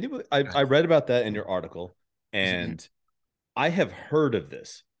is. can you I read about that in your article, and I have heard of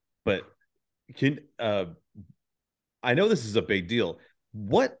this, but can I know this is a big deal.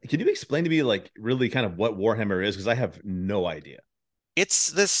 What can you explain to me, like, really kind of what Warhammer is? Because I have no idea. It's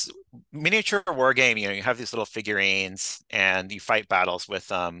this miniature war game. You have these little figurines and you fight battles with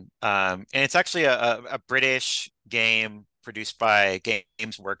them. And it's actually a British game produced by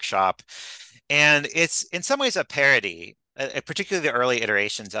Games Workshop. And it's in some ways a parody, particularly the early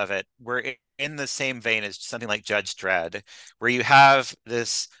iterations of it, were in the same vein as something like Judge Dredd, where you have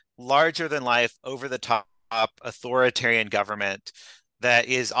this larger than life, over the top authoritarian government that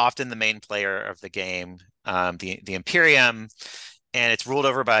is often the main player of the game, the Imperium, and it's ruled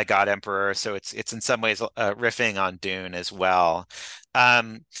over by a god emperor. So it's in some ways riffing on Dune as well.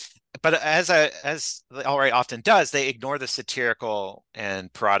 Um, but as the alt-right often does, they ignore the satirical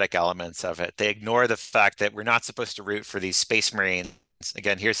and parodic elements of it. They ignore the fact that we're not supposed to root for these space marines.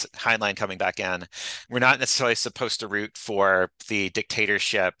 Again, here's Heinlein coming back in. We're not necessarily supposed to root for the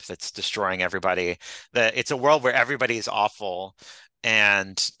dictatorship that's destroying everybody. That it's a world where everybody is awful,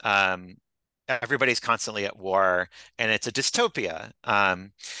 and everybody's constantly at war, and it's a dystopia.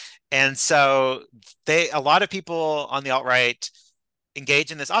 And so a lot of people on the alt-right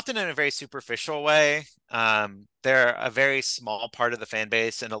engage in this often in a very superficial way. They're a very small part of the fan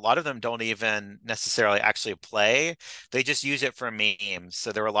base, and a lot of them don't even necessarily actually play. They just use it for memes.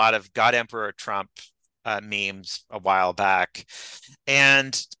 So there were a lot of God Emperor Trump memes a while back.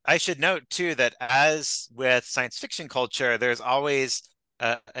 And I should note too that as with science fiction culture, there's always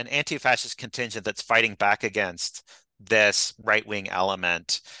an anti-fascist contingent that's fighting back against this right-wing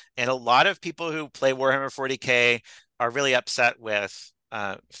element. And a lot of people who play Warhammer 40K are really upset with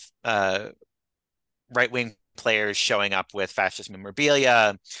right-wing players showing up with fascist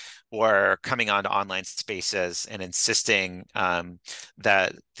memorabilia or coming onto online spaces and insisting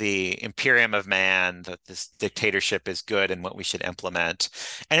that the imperium of man, that this dictatorship is good and what we should implement.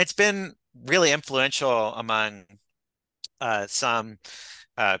 And it's been really influential among some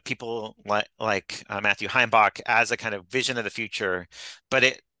people like Matthew Heimbach as a kind of vision of the future.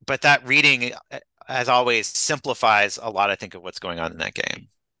 But that reading, as always, simplifies a lot, I think, of what's going on in that game.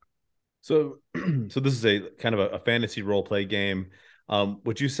 So, so this is a kind of a fantasy role play game.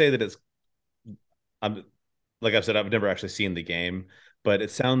 Would you say that it's? I'm like I've said, I've never actually seen the game, but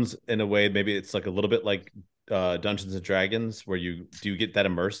it sounds in a way maybe it's like a little bit like Dungeons and Dragons, where you do you get that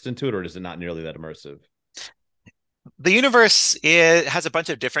immersed into it, or is it not nearly that immersive? The universe has a bunch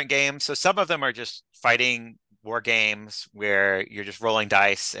of different games. So some of them are just fighting war games where you're just rolling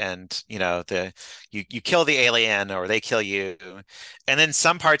dice and you kill the alien or they kill you. And then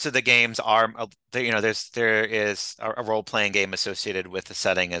some parts of the games are there is a role-playing game associated with the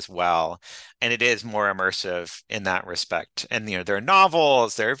setting as well. And it is more immersive in that respect. And there are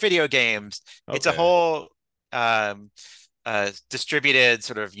novels, there are video games. It's a Okay. whole distributed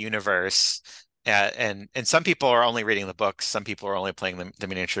sort of universe. And some people are only reading the books, some people are only playing the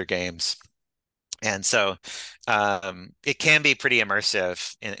miniature games. And so it can be pretty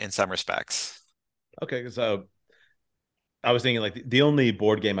immersive in some respects. Okay, so I was thinking like the only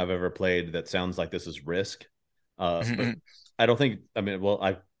board game I've ever played that sounds like this is Risk. But I don't think I mean, well,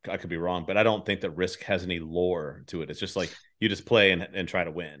 I could be wrong, but I don't think that Risk has any lore to it. It's just like you just play and try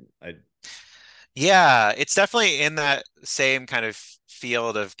to win. Yeah, it's definitely in that same kind of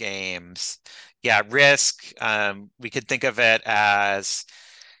field of games. Yeah, Risk, we could think of it as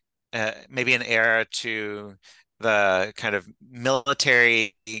maybe an heir to the kind of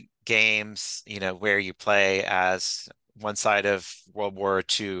military games, where you play as one side of World War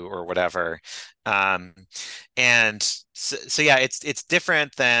II or whatever. Um, and so yeah, it's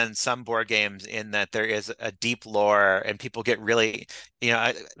different than some board games in that there is a deep lore and people get really,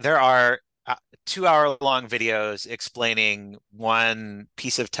 there are 2 hour long videos explaining one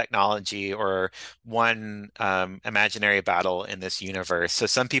piece of technology or one imaginary battle in this universe. So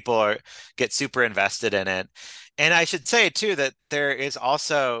some people get super invested in it. And I should say too that there is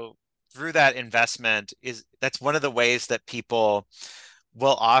also through that investment is that's one of the ways that people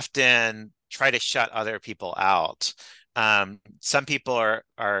will often try to shut other people out. Some people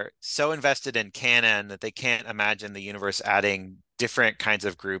are so invested in canon that they can't imagine the universe adding different kinds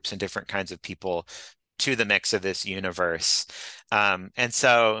of groups and different kinds of people to the mix of this universe. And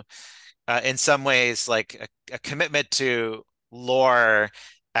so, in some ways, like a commitment to lore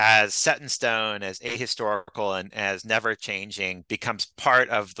as set in stone, as ahistorical, and as never changing becomes part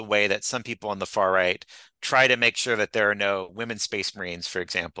of the way that some people on the far right try to make sure that there are no women space marines, for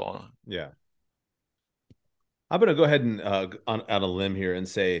example. Yeah. I'm gonna go ahead and on a limb here and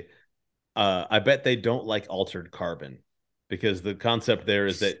say I bet they don't like altered carbon because the concept there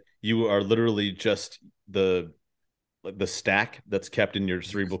is that you are literally just the stack that's kept in your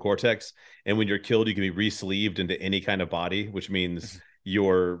cerebral cortex, and when you're killed, you can be re-sleeved into any kind of body, which means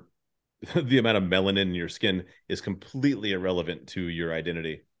your the amount of melanin in your skin is completely irrelevant to your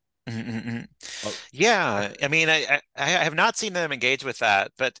identity. Mm-hmm. Oh, Yeah, I mean, I have not seen them engage with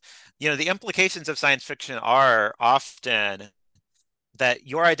that, but the implications of science fiction are often that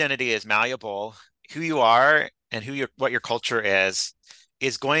your identity is malleable. Who you are and what your culture is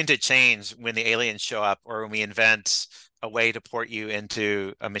going to change when the aliens show up or when we invent a way to port you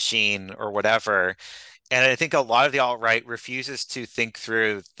into a machine or whatever. And I think a lot of the alt-right refuses to think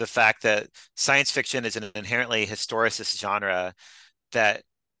through the fact that science fiction is an inherently historicist genre that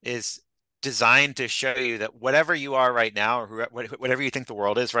is designed to show you that whatever you are right now, or whatever you think the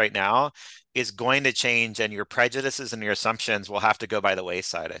world is right now, is going to change, and your prejudices and your assumptions will have to go by the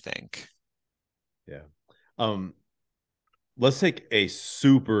wayside, I think. yeah. Um, let's take a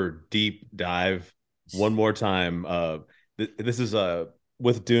super deep dive one more time. This is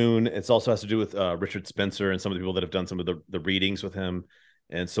with Dune. It's also has to do with Richard Spencer and some of the people that have done some of the readings with him,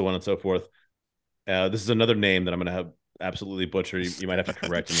 and so on and so forth. This is another name that I'm going to have absolutely butcher. You might have to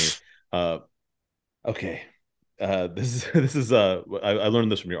correct me. Uh, okay. this is I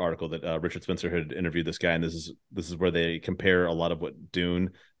learned this from your article that Richard Spencer had interviewed this guy, and this is where they compare a lot of what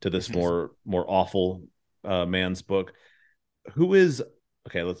Dune to this Mhm. more awful man's book. Who is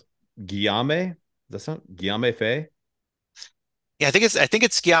okay? Let's Guillaume. Does that sound Guillaume Fay? Yeah, I think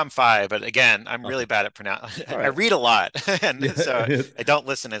it's Guillaume 5, but again, I'm Okay, really bad at pronounce. all I right. read a lot, and so Yeah, I don't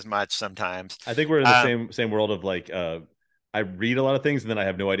listen as much sometimes. I think we're in the Um, same world of like I read a lot of things and then I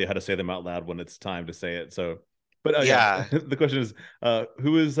have no idea how to say them out loud when it's time to say it. So, but yeah, yeah, the question is,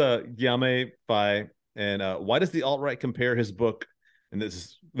 who is Guillaume Fay, and why does the alt right compare his book? And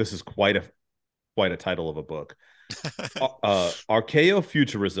this is quite a title of a book.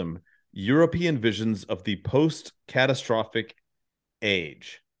 Archaeofuturism: European Visions of the Post-Catastrophic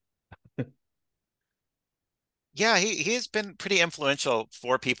Age. yeah, he has been pretty influential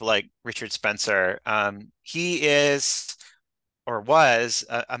for people like Richard Spencer. He is or was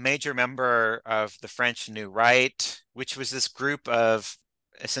a major member of the French New Right, which was this group of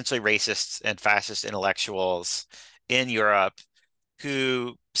essentially racist and fascist intellectuals in Europe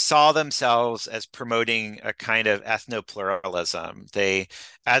who saw themselves as promoting a kind of ethno-pluralism. They,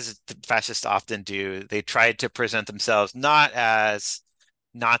 as the fascists often do, they tried to present themselves not as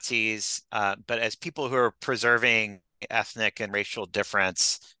Nazis, but as people who are preserving ethnic and racial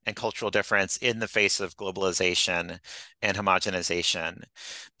difference and cultural difference in the face of globalization and homogenization.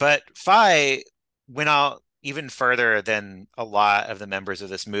 But Phi went out even further than a lot of the members of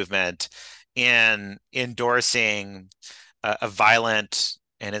this movement in endorsing a violent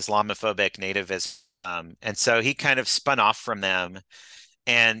and Islamophobic nativism. And so he kind of spun off from them.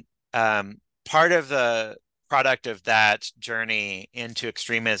 And part of the product of that journey into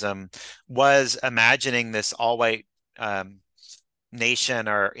extremism was imagining this all-white nation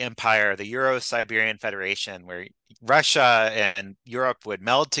or empire, the Euro-Siberian Federation, where Russia and Europe would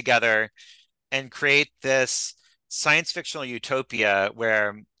meld together and create this science fictional utopia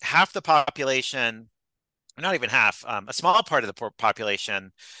where half the population, not even half, a small part of the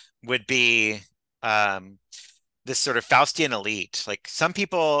population would be um, this sort of Faustian elite. Like some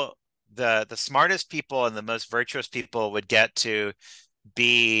people, the smartest people and the most virtuous people would get to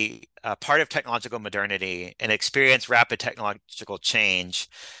be a part of technological modernity and experience rapid technological change.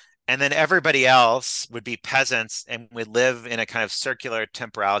 And then everybody else would be peasants and would live in a kind of circular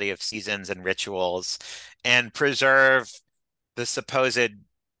temporality of seasons and rituals and preserve the supposed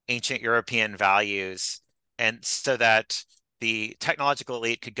ancient European values, and so that the technological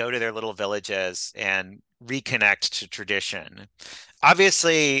elite could go to their little villages and reconnect to tradition.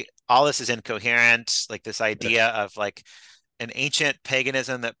 Obviously, all this is incoherent, like this idea of like an ancient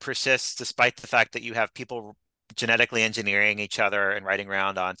paganism that persists despite the fact that you have people genetically engineering each other and riding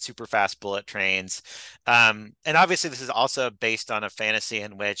around on super fast bullet trains. And obviously, this is also based on a fantasy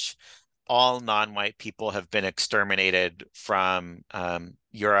in which all non-white people have been exterminated from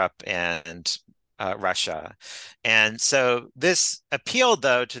Europe and Russia. And so this appealed,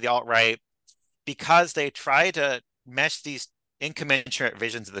 though, to the alt-right because they try to mesh these incommensurate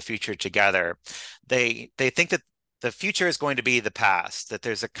visions of the future together. They think that the future is going to be the past, that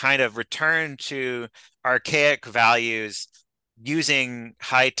there's a kind of return to archaic values using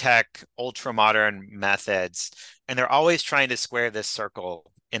high-tech, ultra-modern methods, and they're always trying to square this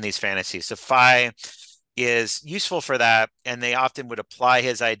circle in these fantasies. So Phi is useful for that, and they often would apply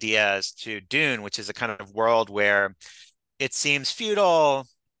his ideas to Dune, which is a kind of world where it seems feudal,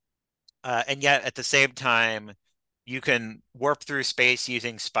 and yet at the same time, you can warp through space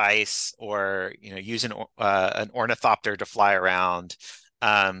using spice, or use an ornithopter to fly around.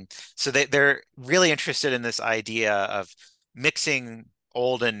 So they're really interested in this idea of mixing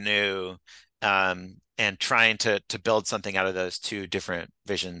old and new, and trying to build something out of those two different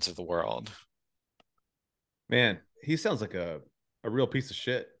visions of the world. Man, he sounds like a real piece of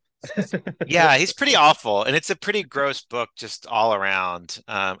shit. Yeah, he's pretty awful, and it's a pretty gross book just all around.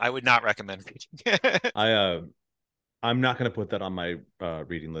 I would not recommend reading it. I I'm not going to put that on my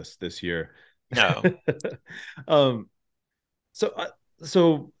reading list this year. No. um, so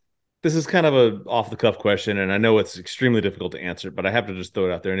so this is kind of a off the cuff question, and I know it's extremely difficult to answer, but I have to just throw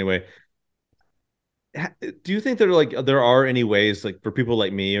it out there anyway. Do you think there are any ways, like for people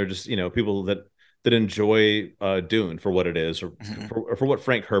like me, or just people that enjoy Dune for what it is, or Mhm. for what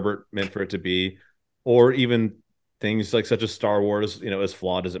Frank Herbert meant for it to be, or even things like such as Star Wars, as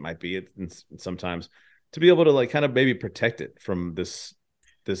flawed as it might be sometimes, to be able to like kind of maybe protect it from this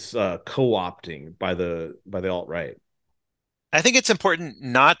co-opting by the alt right. I think it's important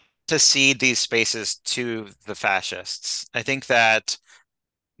not to cede these spaces to the fascists. I think that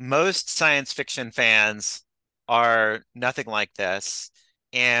most science fiction fans are nothing like this.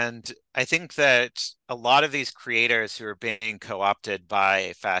 And I think that a lot of these creators who are being co-opted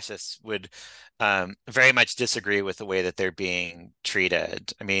by fascists would very much disagree with the way that they're being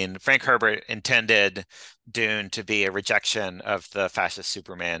treated. I mean, Frank Herbert intended Dune to be a rejection of the fascist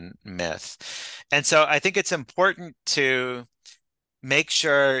Superman myth. And so I think it's important to make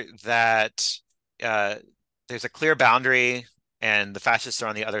sure that uh, there's a clear boundary and the fascists are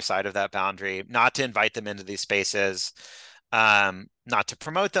on the other side of that boundary, not to invite them into these spaces, not to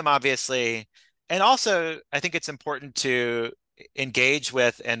promote them, obviously. And also, I think it's important to engage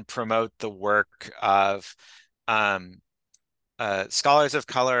with and promote the work of um, scholars of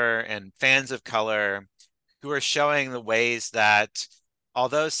color and fans of color who are showing the ways that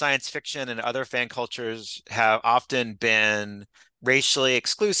although science fiction and other fan cultures have often been racially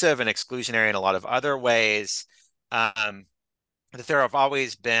exclusive and exclusionary in a lot of other ways, that there have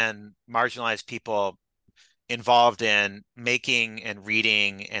always been marginalized people involved in making and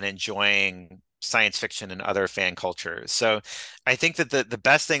reading and enjoying science fiction and other fan cultures. So I think that the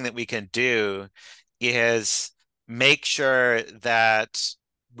best thing that we can do is make sure that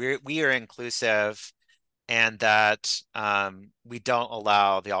we are inclusive and that we don't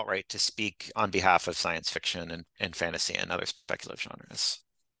allow the alt-right to speak on behalf of science fiction and fantasy and other speculative genres.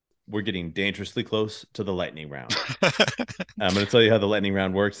 We're getting dangerously close to the lightning round. I'm going to tell you how the lightning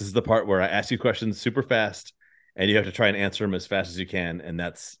round works. This is the part where I ask you questions super fast, and you have to try and answer them as fast as you can, and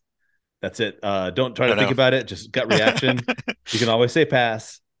that's it. Don't try to Oh think no. about it. Just gut reaction. You can always say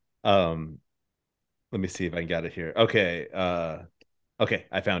pass. Um, let me see if I can get it here. Okay. Okay,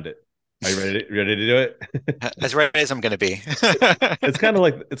 I found it. Are you ready to do it? As ready as I'm going to be. It's kind of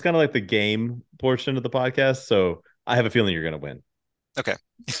like the game portion of the podcast. So I have a feeling you're gonna win. Okay.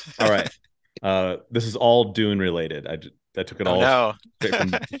 All right. This is all Dune related. I took it Oh all no.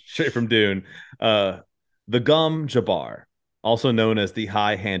 straight from Dune. Uh, the Gum Jabbar, also known as the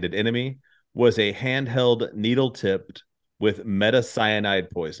High-Handed Enemy, was a handheld needle tipped with meta-cyanide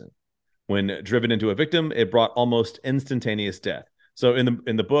poison. When driven into a victim, it brought almost instantaneous death. So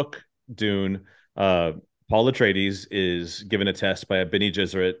in the book Dune, uh, Paul Atreides is given a test by a Bene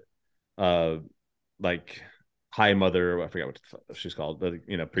Gesserit, uh, like High Mother. I forget what she's called, but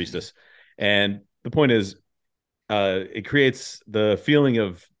priestess. And the point is, it creates the feeling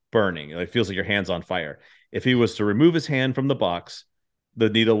of burning. It feels like your hand's on fire. If he was to remove his hand from the box, the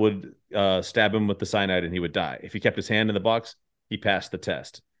needle would stab him with the cyanide and he would die. If he kept his hand in the box, he passed the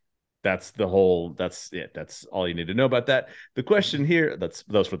test. That's it. That's all you need to know about that. The question here, that's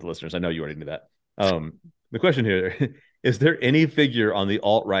those for the listeners. I know you already knew that. The question here is there any figure on the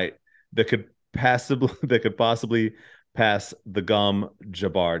alt-right that could possibly pass the Gum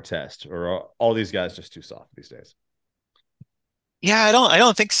Jabbar test, or are all these guys just too soft these days? Yeah, I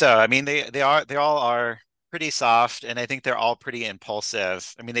don't think so. I mean, they all are pretty soft, and I think they're all pretty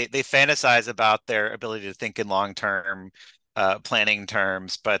impulsive. I mean, they fantasize about their ability to think in long-term planning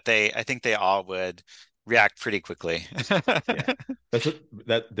terms, but I think they all would react pretty quickly. Yeah, that's what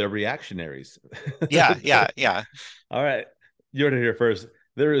that they're reactionaries. Yeah, yeah, yeah. All right, you heard it here first.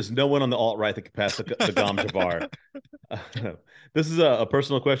 There is no one on the alt right that can pass the Gom Jabbar. This is a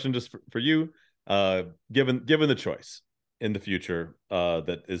personal question just for you. Given the choice in the future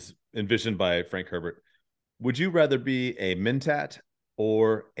that is envisioned by Frank Herbert, would you rather be a Mentat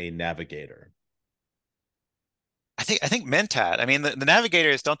or a Navigator? I think Mentat. I mean, the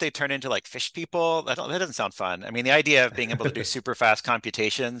navigators don't they turn into like fish people? That doesn't sound fun. I mean, the idea of being able to do super fast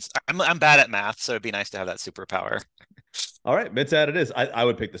computations. I'm bad at math, so it'd be nice to have that superpower. All right, Mentat it is. I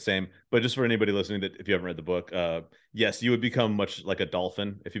would pick the same, but just for anybody listening that if you haven't read the book, yes, you would become much like a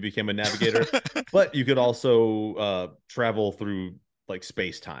dolphin if you became a navigator, but you could also travel through like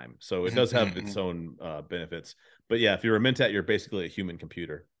space time. So it does have its own benefits. But yeah, if you're a Mentat, you're basically a human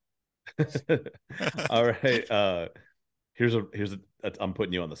computer. All right. Here's a I'm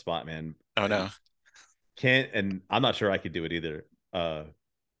putting you on the spot, man. Oh And no. can't and I'm not sure I could do it either.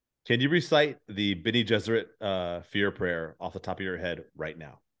 Can you recite the Bene Gesserit fear prayer off the top of your head right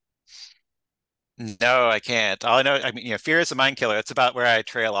now? No, I can't. All I know, I mean, fear is a mind killer. It's about where I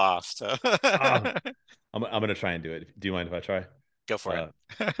trail off. So Ah, I'm gonna try and do it. Do you mind if I try? go for Uh,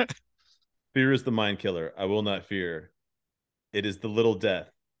 it. fear is the mind killer. I will not fear. It is the little death.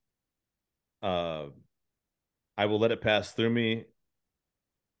 Uh, I will let it pass through me,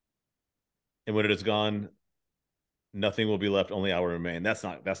 and when it is gone, nothing will be left. Only I will remain. That's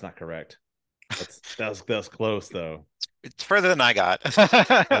not correct. That's close though. It's further than I got.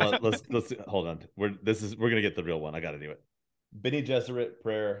 Hold on, let's hold on. We're gonna get the real one. I got to do it. Bene Gesserit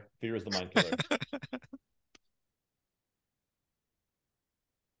prayer. Fear is the mind killer.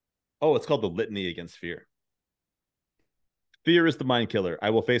 Oh, it's called the Litany Against Fear. Fear is the mind killer. I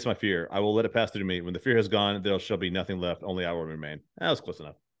will face my fear. I will let it pass through me. When the fear has gone, there shall be nothing left. Only I will remain. That was close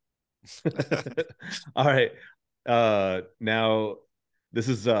enough. All right. Now this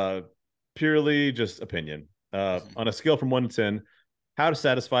is purely just opinion. On a scale from 1 to 10, how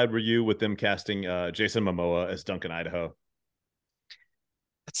satisfied were you with them casting Jason Momoa as Duncan Idaho?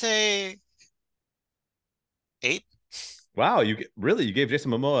 I'd say 8. Wow, you gave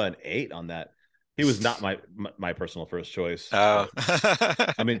Jason Momoa an 8 on that. He was not my personal first choice, Oh.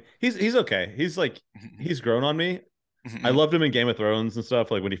 but I mean, he's okay. He's grown on me. I loved him in Game of Thrones and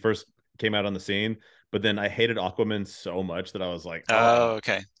stuff, like when he first came out on the scene. But then I hated Aquaman so much that I was like, Oh,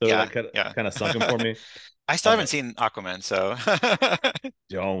 okay. so Yeah, that kind of yeah. kind of sunk him for me. I still Uh, haven't seen Aquaman, so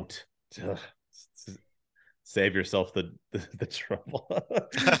don't Ugh. Save yourself the trouble. All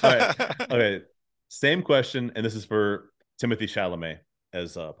right, okay. Same question, and this is for Timothy Chalamet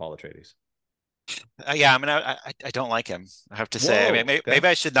as Paul Atreides. yeah, I mean, I don't like him. I have to say. I mean, Whoa. Okay. maybe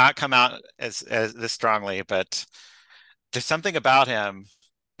I should not come out as this strongly, but there's something about him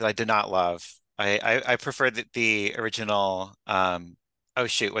that I did not love. I prefer the original. Oh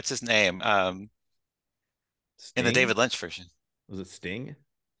shoot, what's his name? In the Sting? David Lynch version. Was it Sting?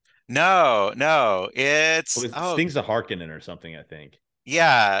 No, no, Well, it's Sting's a Harkonnen or something, I think.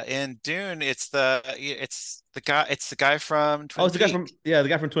 yeah. In Dune, it's the guy from Oh, Twin it's Peaks. the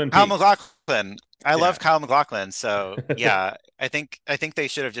guy from Twin Kyle Peaks. MacLachlan. I love Yeah. Kyle MacLachlan. So yeah, I think they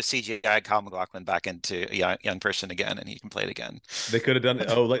should have just CGI'd Kyle MacLachlan back into a young person again, and he can play it again. They could have done it.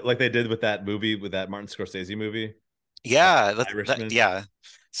 Oh, like they did with that movie, with that Martin Scorsese movie, Yeah, Irishman. yeah.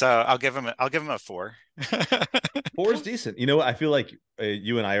 So I'll give him a 4. 4 is decent. You know what? I feel like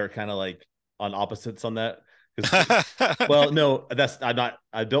you and I are kind of like on opposites on that. Because, well, no,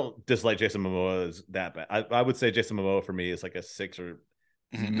 I don't dislike Jason Momoa as that bad. I would say Jason Momoa for me is like a 6 or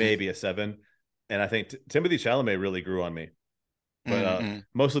Mm-mm, maybe a 7. And I think Timothy Chalamet really grew on me. But mm-mm.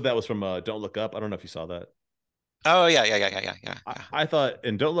 most of that was from Don't Look Up. I don't know if you saw that. Oh yeah, yeah, yeah, yeah, yeah, yeah, yeah. I thought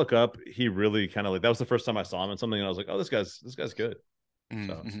in Don't Look Up, he really kind of like that was the first time I saw him in something, and I was like, oh, this guy's good. So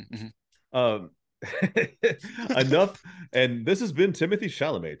Mm-hmm. um enough. And this has been Timothy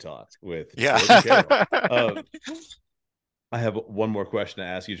Chalamet talk with Yeah. Jordan Carroll. I have one more question to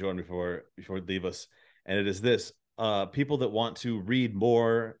ask you, Jordan, before we leave us, and it is this: people that want to read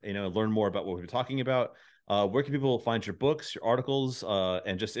more, learn more about what we've been talking about, where can people find your books, your articles,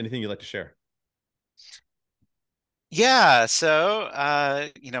 and just anything you'd like to share? Yeah, so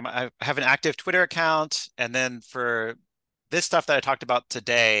I have an active Twitter account, and then for this stuff that I talked about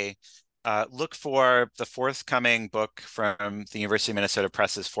today, look for the forthcoming book from the University of Minnesota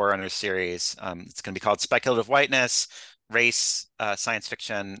Press's Forerunner series. It's going to be called Speculative Whiteness, Race, Science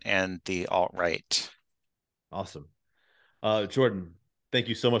Fiction, and the Alt-Right. Awesome. Jordan, thank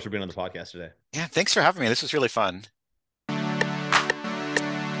you so much for being on the podcast today. Yeah, thanks for having me. This was really fun.